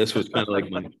 and this was kind of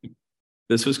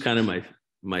like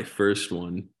my first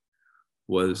one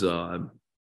was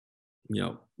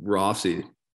Rossi,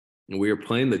 and we were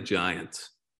playing the Giants,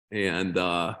 and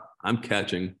I'm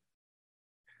catching,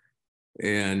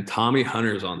 and Tommy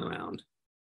Hunter's on the mound,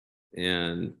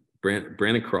 and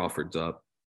Brandon Crawford's up.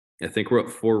 I think we're up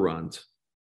 4 runs,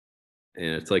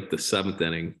 and it's like the 7th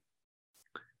inning.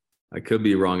 I could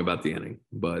be wrong about the inning,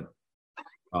 but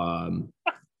both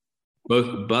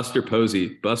Buster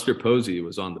Posey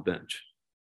was on the bench.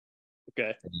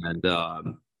 Okay. And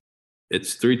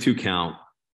it's 3-2 count.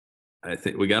 I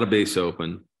think we got a base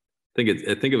open. I think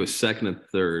it was second and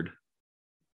third.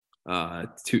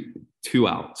 Two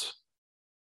outs.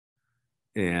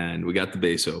 And we got the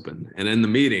base open. And in the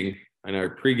meeting, in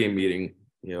our pregame meeting,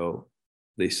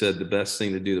 they said the best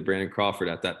thing to do to Brandon Crawford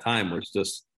at that time was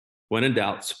just, when in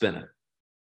doubt, spin it.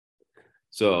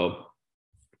 So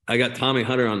I got Tommy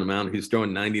Hunter on the mound. He's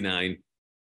throwing 99,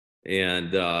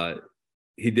 and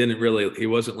he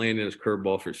wasn't landing his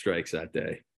curveball for strikes that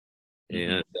day.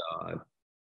 Mm-hmm. And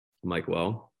I'm like,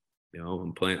 well,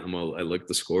 I'm playing. I look at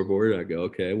the scoreboard. I go,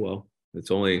 okay, well,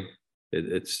 we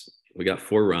got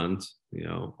 4 runs,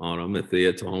 on them. If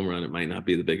it's a home run, it might not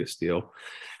be the biggest deal.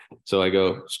 So I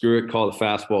go, screw it, call the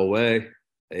fastball away,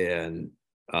 and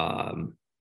Brandon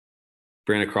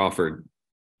Crawford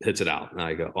hits it out, and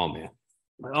I go, oh man,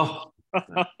 oh,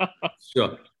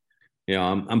 sure.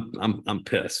 I'm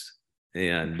pissed,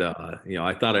 and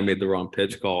I thought I made the wrong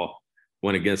pitch call,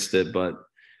 went against it, but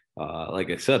like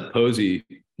I said, Posey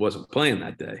wasn't playing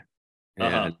that day,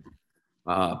 and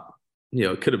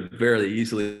it could have very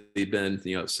easily been,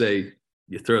 say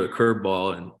you throw the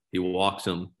curveball and he walks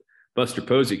him, Buster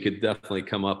Posey could definitely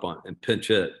come up on and pinch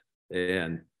hit,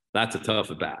 and that's a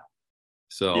tough at bat.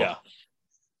 So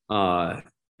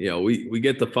we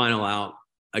get the final out.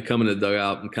 I come in the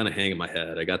dugout and kind of hanging my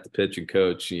head. I got the pitching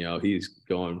coach, he's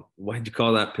going, why'd you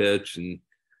call that pitch? And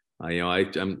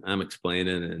I'm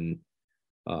explaining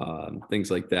and things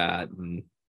like that. And,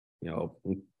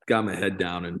 got my head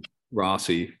down, and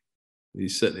Rossi,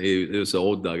 it was the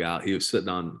old dugout. He was sitting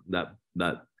on that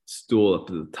stool up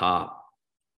to the top.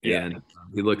 Yeah. And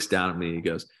he looks down at me. He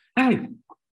goes, hey,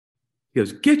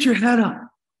 get your head up.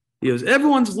 He goes,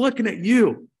 everyone's looking at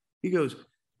you. He goes,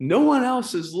 no one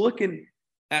else is looking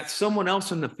at someone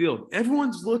else in the field.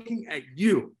 Everyone's looking at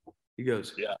you. He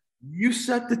goes, yeah, you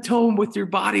set the tone with your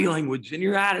body language and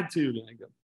your attitude. And I go,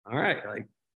 all right. Like,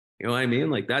 you know what I mean?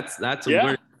 Like that's a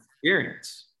learning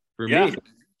experience for me.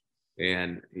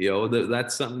 And,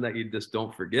 that's something that you just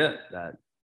don't forget, that,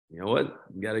 you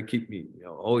got to keep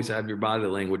always have your body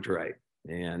language right.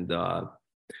 And,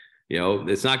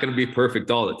 it's not going to be perfect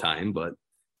all the time, but,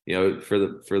 for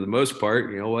the most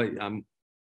part, I'm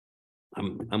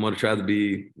going to try to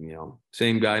be,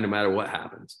 same guy no matter what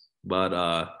happens. But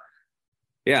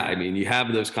I mean, you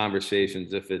have those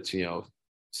conversations if it's,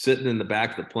 sitting in the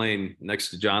back of the plane next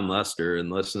to John Lester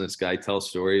and listening to this guy tell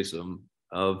stories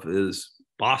of his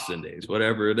Boston days,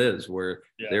 whatever it is, where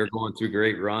they're going through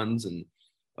great runs, and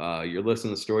you're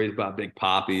listening to stories about Big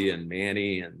Papi and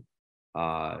Manny and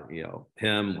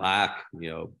him, Lack,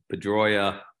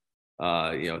 Pedroia,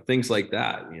 things like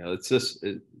that.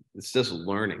 It's just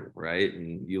learning, right?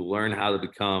 And you learn how to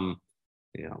become,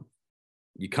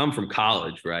 you come from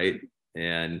college, right?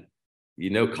 And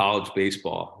college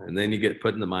baseball, and then you get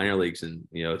put in the minor leagues, and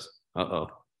uh-oh.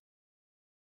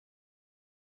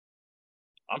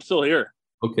 I'm still here.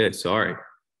 Okay, sorry.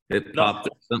 It popped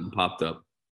up. Something popped up.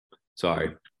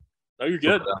 Sorry. No, you're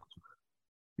good.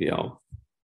 But,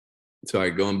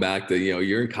 sorry, going back to,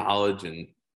 you're in college and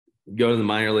you go to the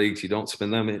minor leagues, you don't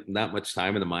spend that much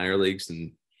time in the minor leagues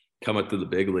and come up to the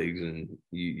big leagues, and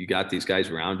you got these guys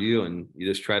around you, and you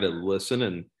just try to listen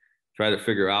and try to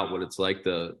figure out what it's like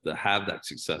to have that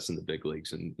success in the big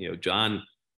leagues. And, John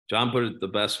put it the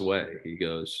best way. He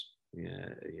goes,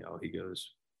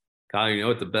 Kyle, you know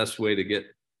what the best way to get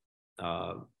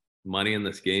money in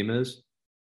this game is?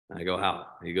 And I go, how?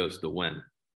 He goes, to win.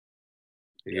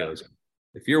 He goes,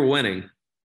 if you're winning,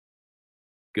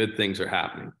 good things are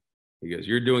happening. He goes,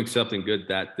 you're doing something good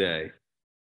that day,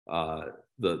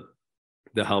 the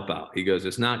help out. He goes,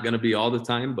 it's not going to be all the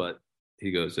time, but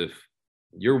he goes, if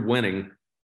you're winning,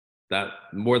 that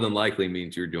more than likely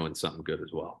means you're doing something good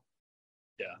as well.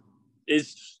 Yeah.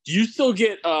 Do you still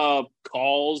get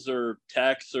calls or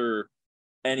texts or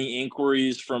any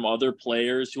inquiries from other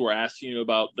players who are asking you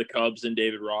about the Cubs and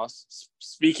David Ross?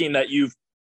 Speaking that you've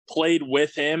played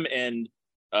with him and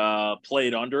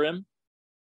played under him?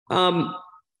 I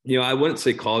wouldn't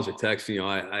say calls or texts.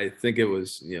 I think it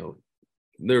was,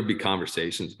 there would be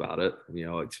conversations about it.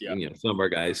 Some of our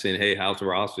guys saying, "Hey, how's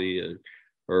Rossi?"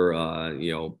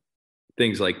 or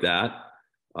things like that.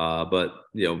 But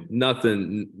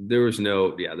nothing. There was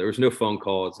no phone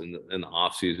calls in the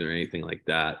off season or anything like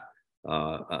that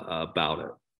about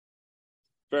it.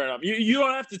 Fair enough. You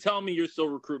don't have to tell me you're still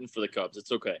recruiting for the Cubs.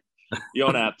 It's okay. You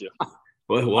don't have to.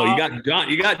 Well, you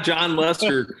got John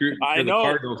Lester recruiting for the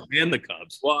Cardinals and the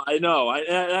Cubs. Well, I know.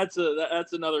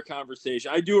 That's another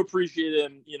conversation. I do appreciate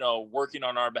him, working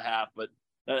on our behalf, but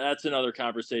that's another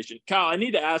conversation. Kyle, I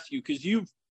need to ask you, because you've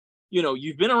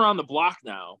been around the block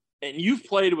now, and you've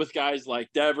played with guys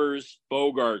like Devers,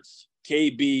 Bogarts,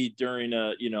 KB during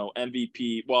a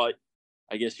MVP. Well,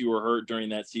 I guess you were hurt during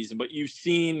that season, but you've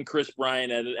seen Chris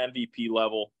Bryant at an MVP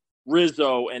level,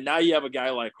 Rizzo, and now you have a guy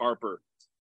like Harper.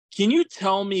 Can you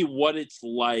tell me what it's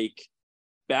like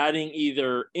batting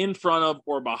either in front of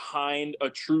or behind a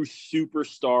true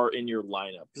superstar in your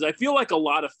lineup? Because I feel like a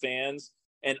lot of fans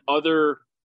and other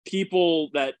people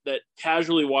that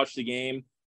casually watch the game,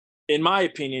 in my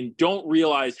opinion, don't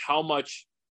realize how much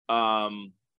of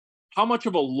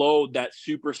a load that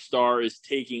superstar is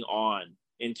taking on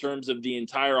in terms of the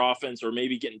entire offense, or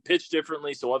maybe getting pitched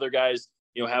differently so other guys,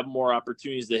 have more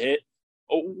opportunities to hit.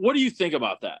 What do you think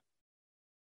about that?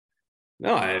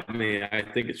 No, I mean, I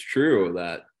think it's true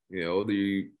that,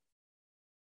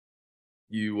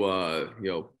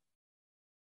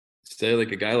 say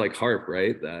like a guy like Harp,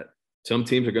 right? That some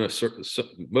teams are going to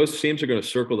most teams are going to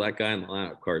circle that guy in the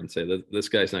lineup card and say that this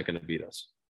guy's not going to beat us.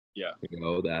 Yeah.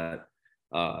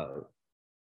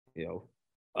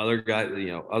 Other guys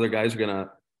are going to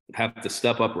have to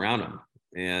step up around him.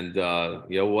 And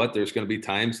there's going to be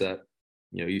times that,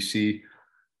 you see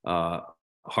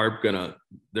Harp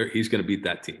he's going to beat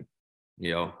that team.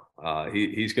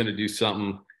 He's going to do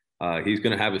something. He's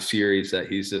going to have a series that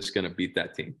he's just going to beat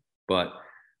that team. But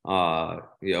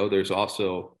there's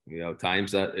also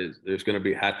times that there's going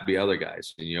to have to be other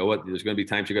guys. And there's going to be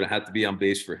times you're going to have to be on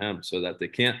base for him so that they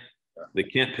can't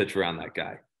pitch around that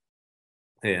guy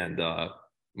and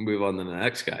move on to the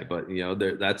next guy. But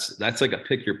that's like a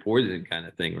pick your poison kind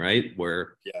of thing, right?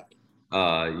 Where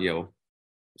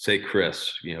say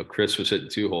Chris, Chris was hitting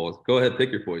 2 holes. Go ahead,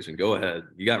 pick your poison. Go ahead.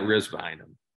 You got Riz behind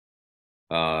him.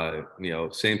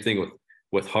 Same thing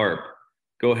with Harp.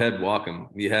 Go ahead, walk him.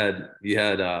 You had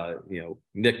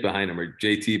Nick behind him or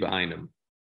JT behind him.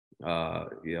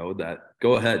 That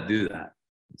go ahead, do that.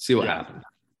 See what happens.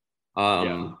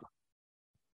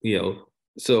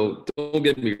 So don't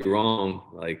get me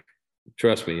wrong. Like,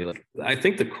 trust me. Like, I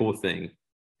think the cool thing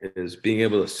is being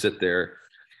able to sit there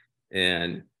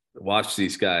and watch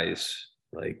these guys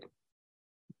like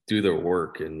do their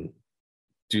work and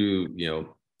do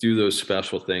those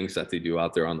special things that they do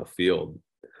out there on the field.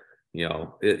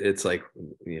 It's like,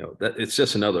 that it's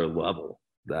just another level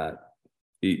that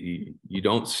you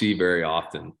don't see very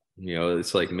often.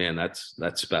 It's like, man, that's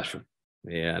special.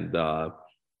 And that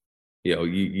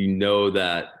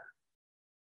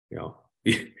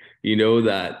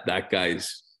that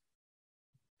guy's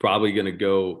probably going to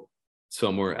go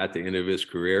somewhere at the end of his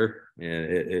career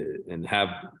and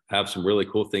have some really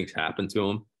cool things happen to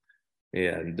him.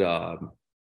 And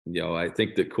I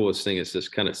think the coolest thing is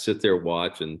just kind of sit there,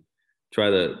 watch, and try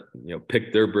to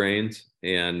pick their brains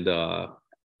and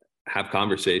have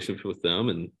conversations with them,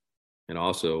 and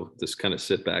also just kind of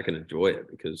sit back and enjoy it,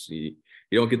 because you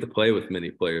you don't get to play with many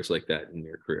players like that in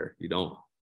your career. You don't.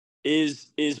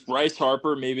 Is Bryce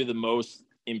Harper maybe the most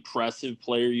impressive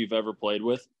player you've ever played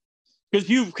with?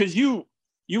 Because you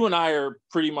and I are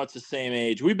pretty much the same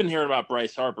age. We've been hearing about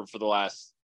Bryce Harper for the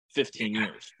last 15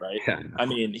 years, right? Yeah, I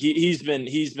mean, he's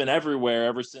been everywhere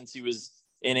ever since he was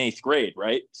in 8th grade,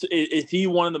 right? So is he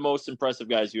one of the most impressive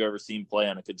guys you've ever seen play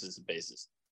on a consistent basis?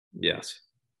 Yes.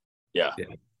 Yeah.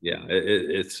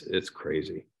 It's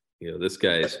crazy. This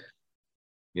guy's,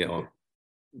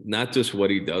 not just what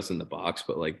he does in the box,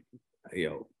 but like,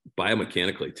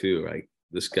 biomechanically too, right?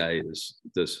 This guy is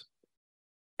just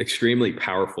extremely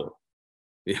powerful.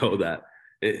 That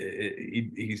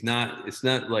he's not. It's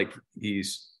not like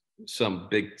he's some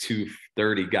big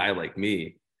 230 guy like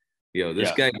me.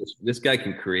 This guy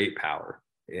can create power,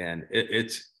 and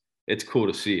it's cool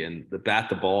to see. And the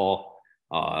ball,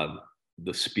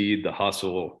 the speed, the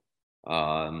hustle,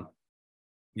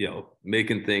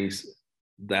 making things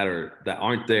that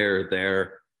aren't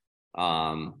there.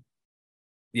 I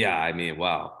mean,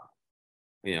 wow.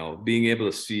 Being able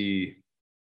to see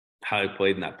how he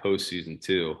played in that postseason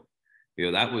too,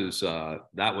 that was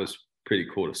pretty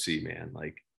cool to see, man.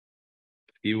 Like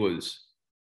he was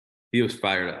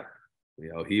fired up.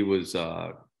 He was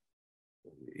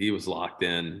locked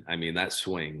in. I mean, that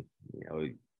swing,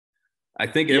 I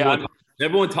think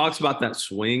everyone talks about that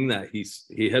swing that he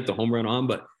hit the home run on,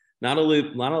 but not a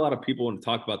lot of people want to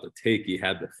talk about the take he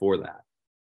had before that.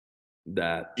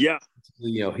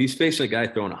 He's facing a guy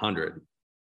throwing 100,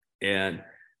 and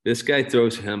this guy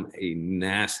throws him a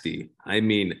nasty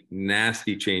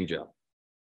changeup.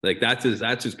 Like that's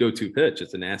his go-to pitch.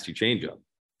 It's a nasty changeup,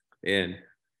 and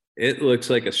it looks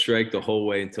like a strike the whole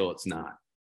way until it's not.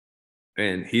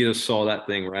 And he just saw that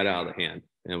thing right out of the hand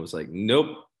and was like,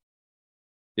 nope.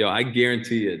 I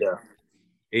guarantee you,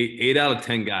 8 out of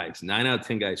 10 guys, 9 out of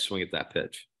 10 guys swing at that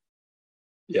pitch.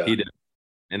 Yeah, he did.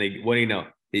 And what do you know?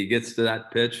 He gets to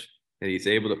that pitch and he's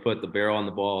able to put the barrel on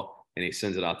the ball and he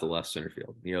sends it out to left center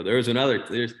field.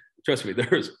 Trust me,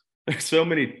 there's so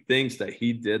many things that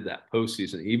he did that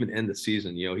postseason, even in the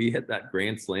season. He hit that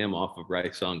grand slam off of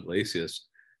Raisel Iglesias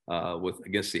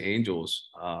against the Angels.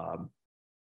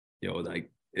 Like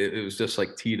it was just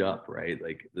like teed up, right?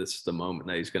 Like this is the moment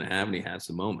that he's going to have, and he has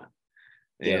the moment.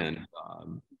 And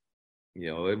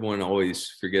everyone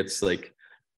always forgets like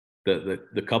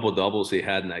the couple doubles he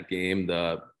had in that game.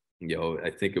 I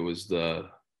think it was the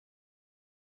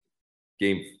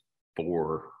game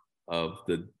 4 of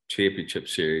the championship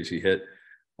series. He hit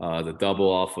the double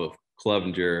off of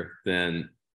Clevenger, then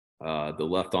the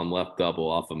left on left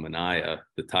double off of Minaya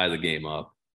to tie the game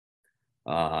up.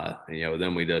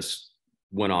 Then we just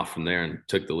went off from there and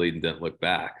took the lead and didn't look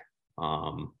back.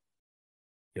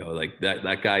 Like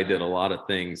that guy did a lot of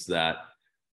things that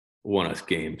won us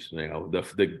games.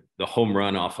 The home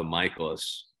run off of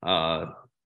Michaelis, I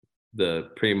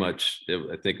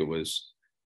think it was,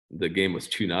 the game was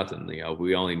 2-0.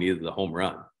 We only needed the home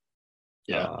run.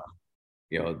 The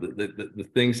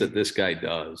things that this guy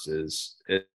does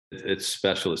it's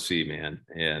special to see, man.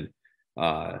 And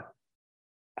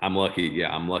I'm lucky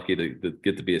to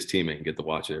get to be his teammate and get to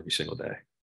watch it every single day.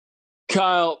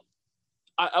 Kyle,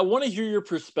 I want to hear your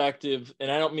perspective,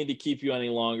 and I don't mean to keep you any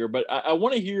longer, but I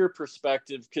want to hear your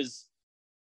perspective because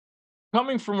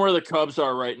coming from where the Cubs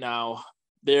are right now,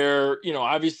 they're,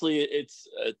 obviously it's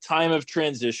a time of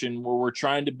transition where we're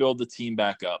trying to build the team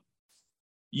back up.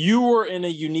 You were in a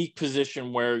unique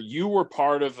position where you were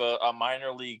part of a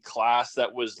minor league class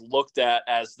that was looked at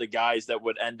as the guys that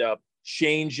would end up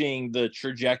changing the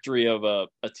trajectory of a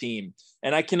team.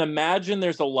 And I can imagine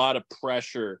there's a lot of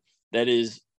pressure that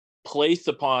is placed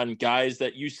upon guys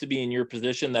that used to be in your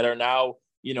position that are now,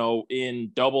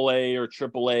 in AA or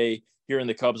AAA here in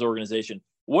the Cubs organization.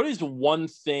 What is one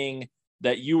thing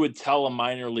that you would tell a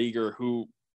minor leaguer who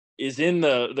is in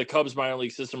the Cubs minor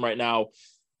league system right now,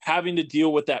 having to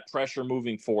deal with that pressure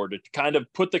moving forward to kind of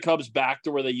put the Cubs back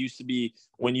to where they used to be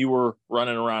when you were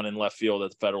running around in left field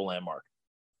at the Federal Landmark?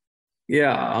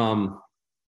 Yeah.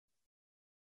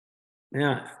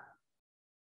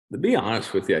 To be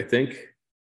honest with you, I think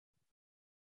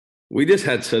we just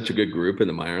had such a good group in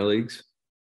the minor leagues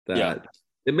that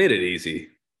it made it easy.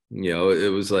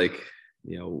 It was like,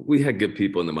 we had good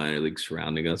people in the minor leagues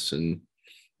surrounding us, and,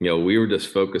 we were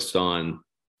just focused on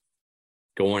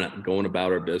going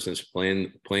about our business,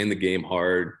 playing the game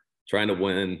hard, trying to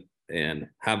win and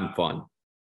having fun.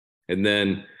 And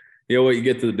then, you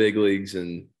get to the big leagues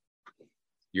and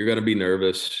you're going to be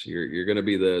nervous. You're going to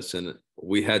be this. And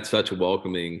we had such a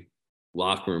welcoming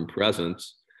locker room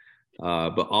presence,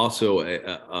 but also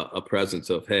a presence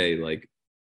of, hey, like,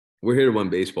 we're here to win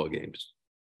baseball games.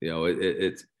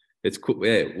 It's it's cool.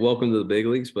 Hey, welcome to the big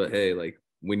leagues, but hey, like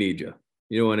we need you.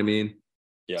 You know what I mean?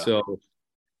 Yeah. So,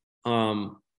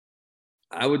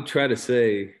 I would try to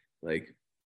say like,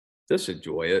 just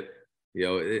enjoy it. You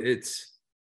know, it's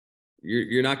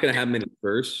you're not going to have many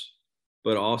firsts,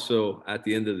 but also at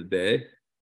the end of the day,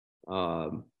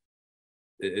 um,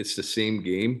 it's the same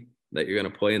game that you're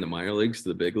going to play in the minor leagues to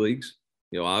the big leagues.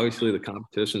 You know, obviously the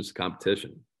competition is the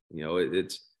competition. You know,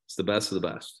 it's the best of the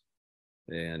best,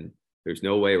 and there's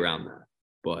no way around that.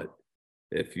 But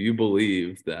if you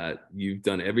believe that you've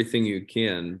done everything you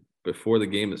can before the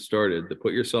game has started to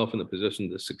put yourself in the position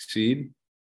to succeed,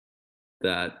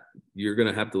 that you're going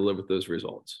to have to live with those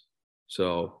results.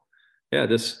 So, yeah,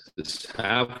 just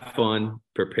have fun,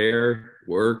 prepare,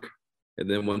 work, and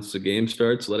then once the game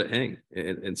starts, let it hang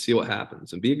and see what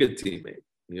happens, and be a good teammate.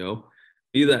 You know,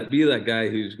 be that guy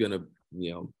who's going to,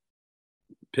 you know,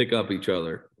 pick up each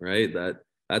other, right?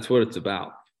 That's what it's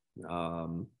about.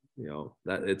 You know,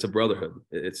 that it's a brotherhood.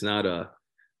 It's not a,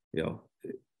 you know,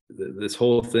 this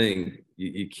whole thing.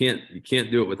 You can't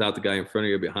do it without the guy in front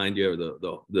of you, behind you,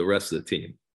 or the rest of the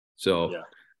team. So,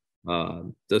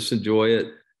 just enjoy it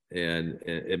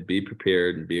and be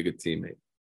prepared and be a good teammate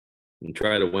and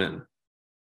try to win.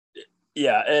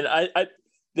 Yeah, and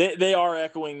they are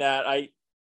echoing that.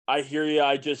 I hear you.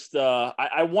 I just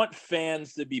I want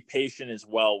fans to be patient as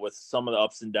well with some of the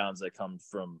ups and downs that come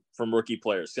from rookie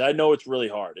players. I know it's really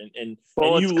hard, and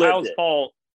it's you Kyle's it.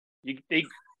 fault. They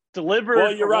delivered.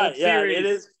 Well, you're right. Series, yeah, it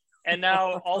is. And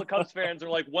now all the Cubs fans are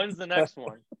like, "When's the next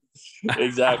one?"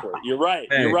 Exactly. You're right.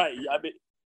 Hey, you're right. I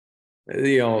mean,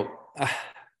 you know,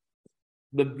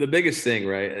 the biggest thing,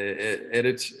 right?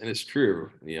 It's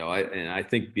true. You know, I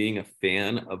think being a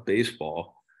fan of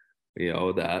baseball, you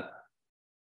know, that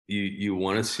you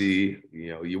want to see, you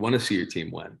know, you want to see your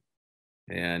team win,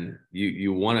 and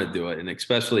you want to do it, and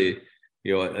especially,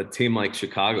 you know, a team like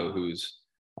Chicago, who's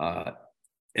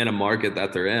in a market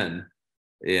that they're in,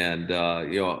 and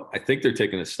you know, I think they're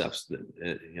taking the steps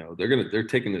that, you know, they're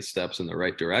taking the steps in the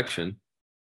right direction,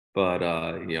 but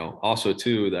you know, also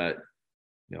too that,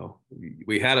 you know,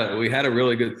 we had a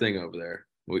really good thing over there.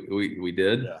 We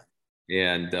did,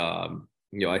 and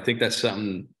you know, I think that's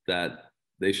something that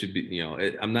they should be. You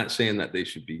know, I'm not saying that they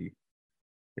should be.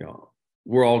 You know,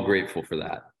 we're all grateful for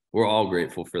that. We're all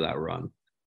grateful for that run.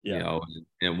 You know,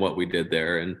 and what we did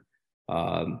there, and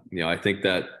you know, I think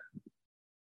that,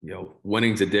 you know,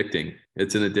 winning's addicting.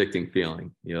 It's an addicting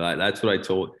feeling. You know, that's what I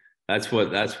told. That's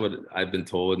what I've been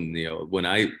told. And you know, when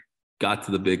I got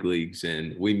to the big leagues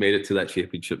and we made it to that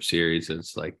championship series,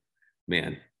 it's like,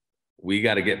 man, we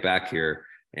got to get back here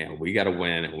and we got to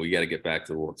win and we got to get back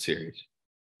to the World Series.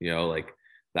 You know, like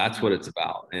that's what it's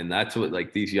about. And that's what,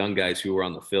 like, these young guys who were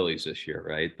on the Phillies this year,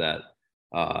 right? That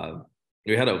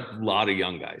we had a lot of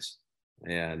young guys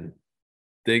and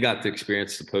they got to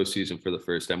experience the postseason for the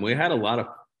first time. We had a lot of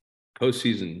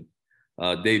postseason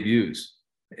debuts,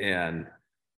 and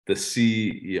to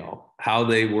see, you know, how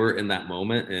they were in that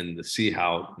moment, and to see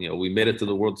how, you know, we made it to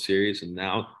the World Series, and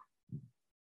now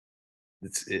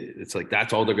it's like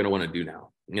that's all they're going to want to do now.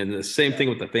 And the same thing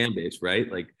with the fan base,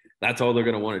 right? Like that's all they're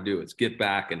going to want to do is get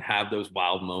back and have those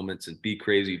wild moments and be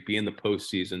crazy, be in the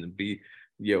postseason, and be,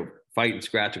 you know, fighting,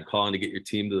 scratch, and clawing to get your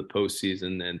team to the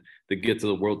postseason and to get to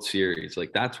the World Series.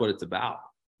 Like that's what it's about.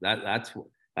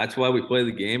 That's why we play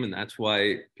the game, and that's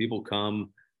why people come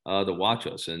to watch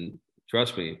us. And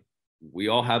trust me, we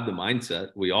all have the mindset.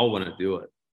 We all want to do it,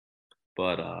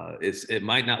 but it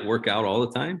might not work out all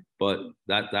the time. But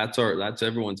that's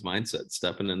everyone's mindset,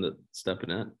 stepping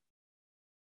in.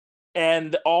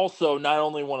 And also, not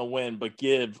only want to win, but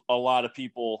give a lot of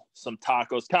people some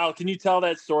tacos. Kyle, can you tell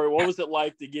that story? What was it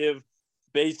like to give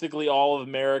basically all of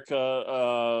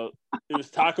America? It was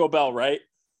Taco Bell, right?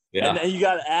 Yeah. And then you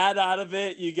got an ad out of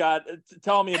it.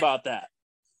 Tell me about that.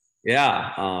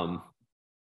 Yeah.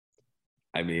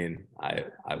 I mean, I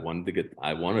wanted that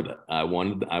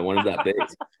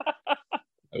base.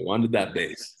 I wanted that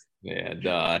base. And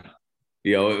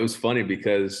you know, it was funny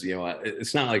because, you know,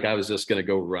 it's not like I was just going to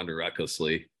go run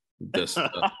recklessly just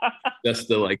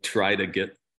to like try to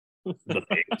get the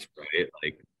base, right?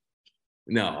 Like,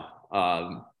 no.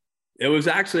 It was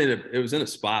actually it was in a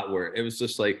spot where it was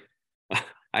just like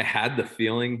I had the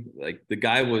feeling like the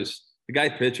guy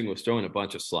pitching was throwing a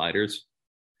bunch of sliders,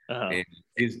 and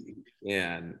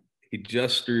he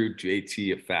just threw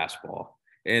JT a fastball,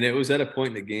 and it was at a point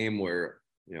in the game where,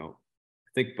 you know,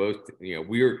 I think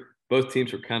both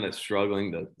teams were kind of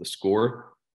struggling to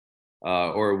score,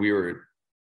 or it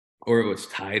was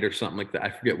tied or something like that. I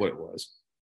forget what it was,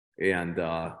 and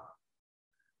I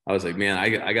was like, man,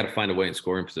 I got to find a way in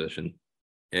scoring position.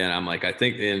 And I'm like, I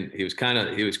think, and he was kind of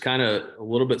a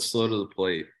little bit slow to the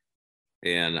plate.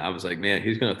 And I was like, man,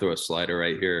 he's going to throw a slider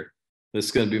right here. This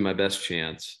is going to be my best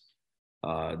chance.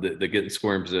 They get in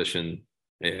scoring position.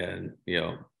 And,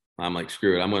 I'm like,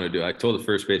 screw it. I'm going to do it. I told the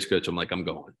first base coach, I'm like, I'm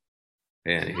going.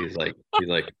 And he's like,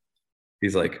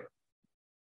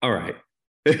 all right.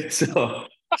 so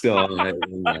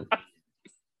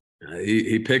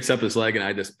he picks up his leg and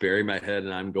I just bury my head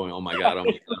and I'm going, oh my God, oh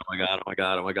my God, oh my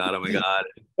God, oh my God, oh my God,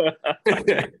 oh my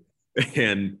God.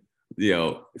 And,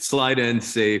 slide in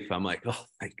safe. I'm like, oh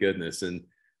my goodness. And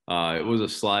it was a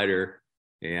slider.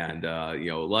 And,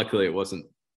 luckily it wasn't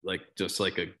like just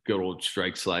like a good old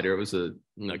strike slider. It was a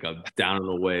down and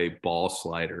away ball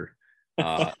slider.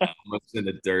 Almost in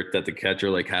the dirt that the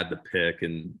catcher had to pick,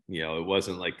 and it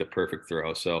wasn't like the perfect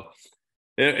throw. So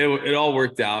it all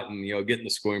worked out, and getting the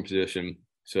scoring position.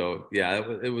 So yeah,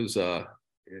 it was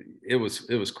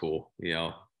cool.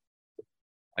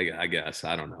 I guess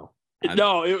I don't know.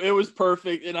 No, it was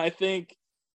perfect, and I think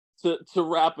to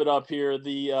wrap it up here,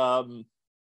 the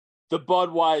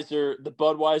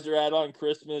Budweiser ad on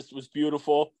Christmas was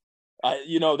beautiful.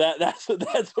 That's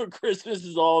what Christmas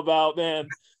is all about, man.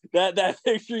 That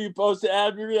picture you posted,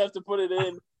 Ad, we're gonna have to put it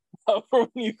in when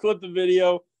you clip the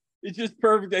video. It's just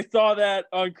perfect. I saw that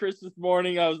on Christmas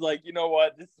morning. I was like, you know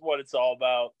what? This is what it's all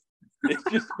about. It's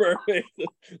just perfect.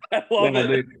 I love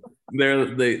it.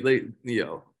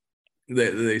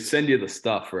 They send you the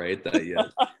stuff, right? That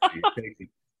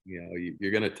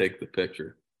you're gonna take the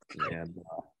picture, and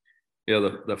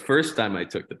the first time I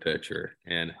took the picture,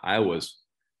 and I was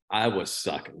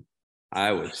sucking,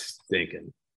 I was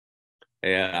stinking,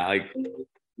 and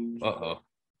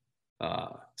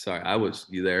sorry,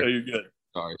 you there? Oh, you're good.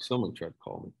 Sorry, someone tried to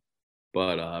call me,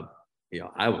 but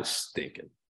I was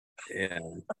stinking,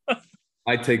 and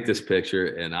I take this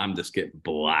picture, and I'm just getting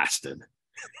blasted.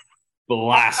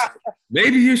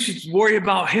 Maybe you should worry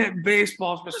about hitting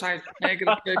baseballs besides taking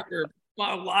a picture.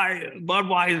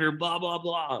 Budweiser, blah blah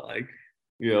blah.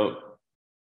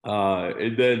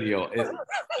 And then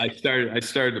I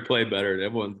started to play better, and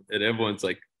everyone's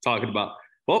like talking about,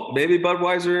 well, maybe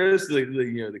Budweiser is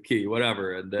the key,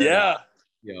 whatever. And then,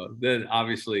 then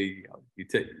obviously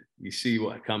you see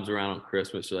what comes around on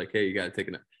Christmas. You're like, hey, you got to take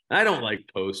it. I don't like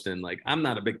posting. I'm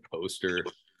not a big poster.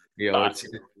 I'm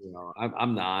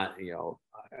not.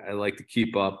 I like to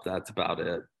keep up. That's about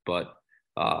it. But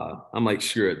I'm like,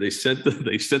 sure. They sent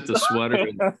the sweater.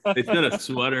 They sent a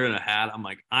sweater and a hat. I'm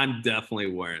like, I'm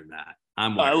definitely wearing that.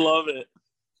 I love it.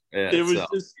 Yeah,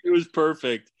 it was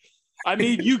perfect. I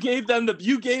mean, you gave them the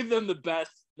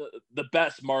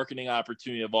best marketing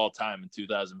opportunity of all time in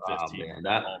 2015.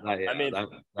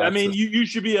 I mean, you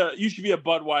should be a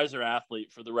Budweiser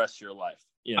athlete for the rest of your life.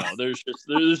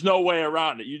 There's no way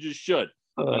around it. You just should.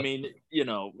 I mean,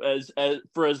 as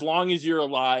long as you're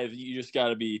alive, you just got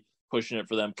to be pushing it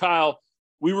for them. Kyle,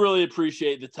 we really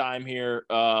appreciate the time here.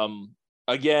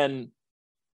 Again,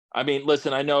 I mean,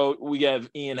 listen, I know we have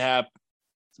Ian Happ,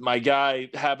 my guy,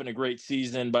 having a great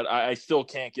season, but I still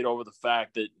can't get over the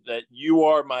fact that you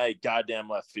are my goddamn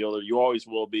left fielder. You always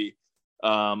will be.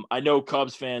 I know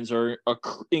Cubs fans are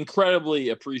incredibly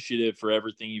appreciative for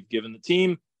everything you've given the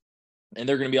team, and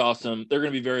they're going to be awesome. They're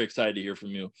going to be very excited to hear from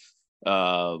you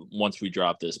once we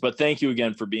drop this. But thank you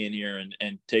again for being here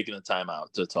and taking the time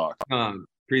out to talk.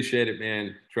 Appreciate it,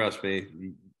 man. Trust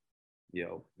me.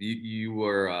 You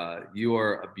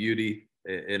are a beauty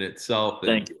in itself.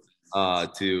 Thank you.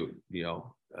 To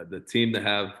the team to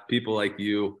have people like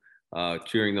you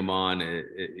cheering them on,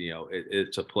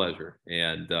 it's a pleasure.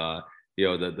 And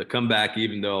the comeback,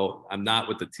 even though I'm not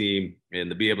with the team, and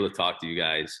to be able to talk to you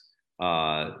guys,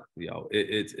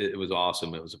 it was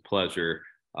awesome. It was a pleasure.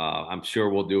 I'm sure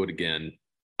we'll do it again.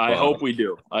 I hope we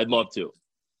do. I'd love to.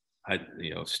 Like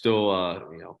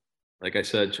I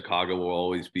said, Chicago will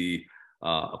always be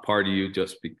a part of you,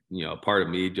 a part of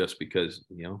me, just because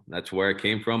that's where I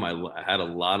came from. I had a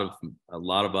lot of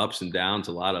ups and downs,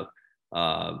 a lot of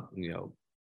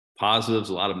positives,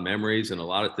 a lot of memories, and a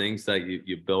lot of things that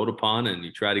you build upon and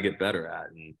you try to get better at.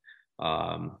 And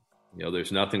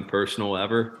there's nothing personal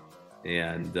ever,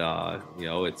 and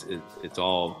it's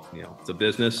all it's a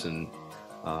business, and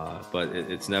but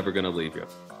it's never going to leave you.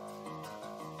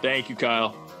 Thank you,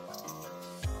 Kyle.